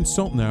Conscious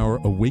Consultant Hour,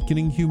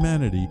 Awakening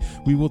Humanity,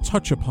 we will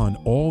touch upon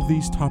all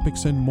these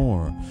topics and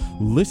more.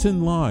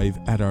 Listen live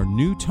at our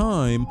new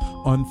time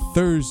on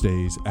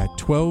Thursdays at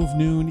 12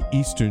 noon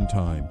Eastern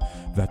Time.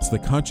 That's The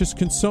Conscious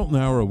Consultant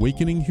Hour,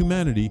 Awakening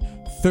Humanity,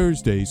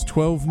 Thursdays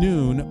 12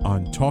 noon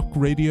on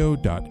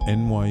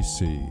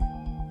talkradio.nyc.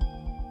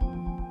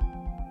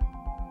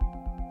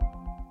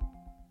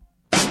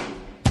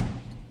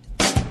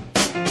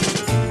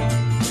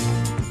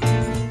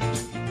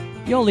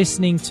 You're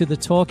listening to the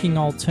Talking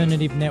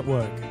Alternative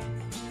Network.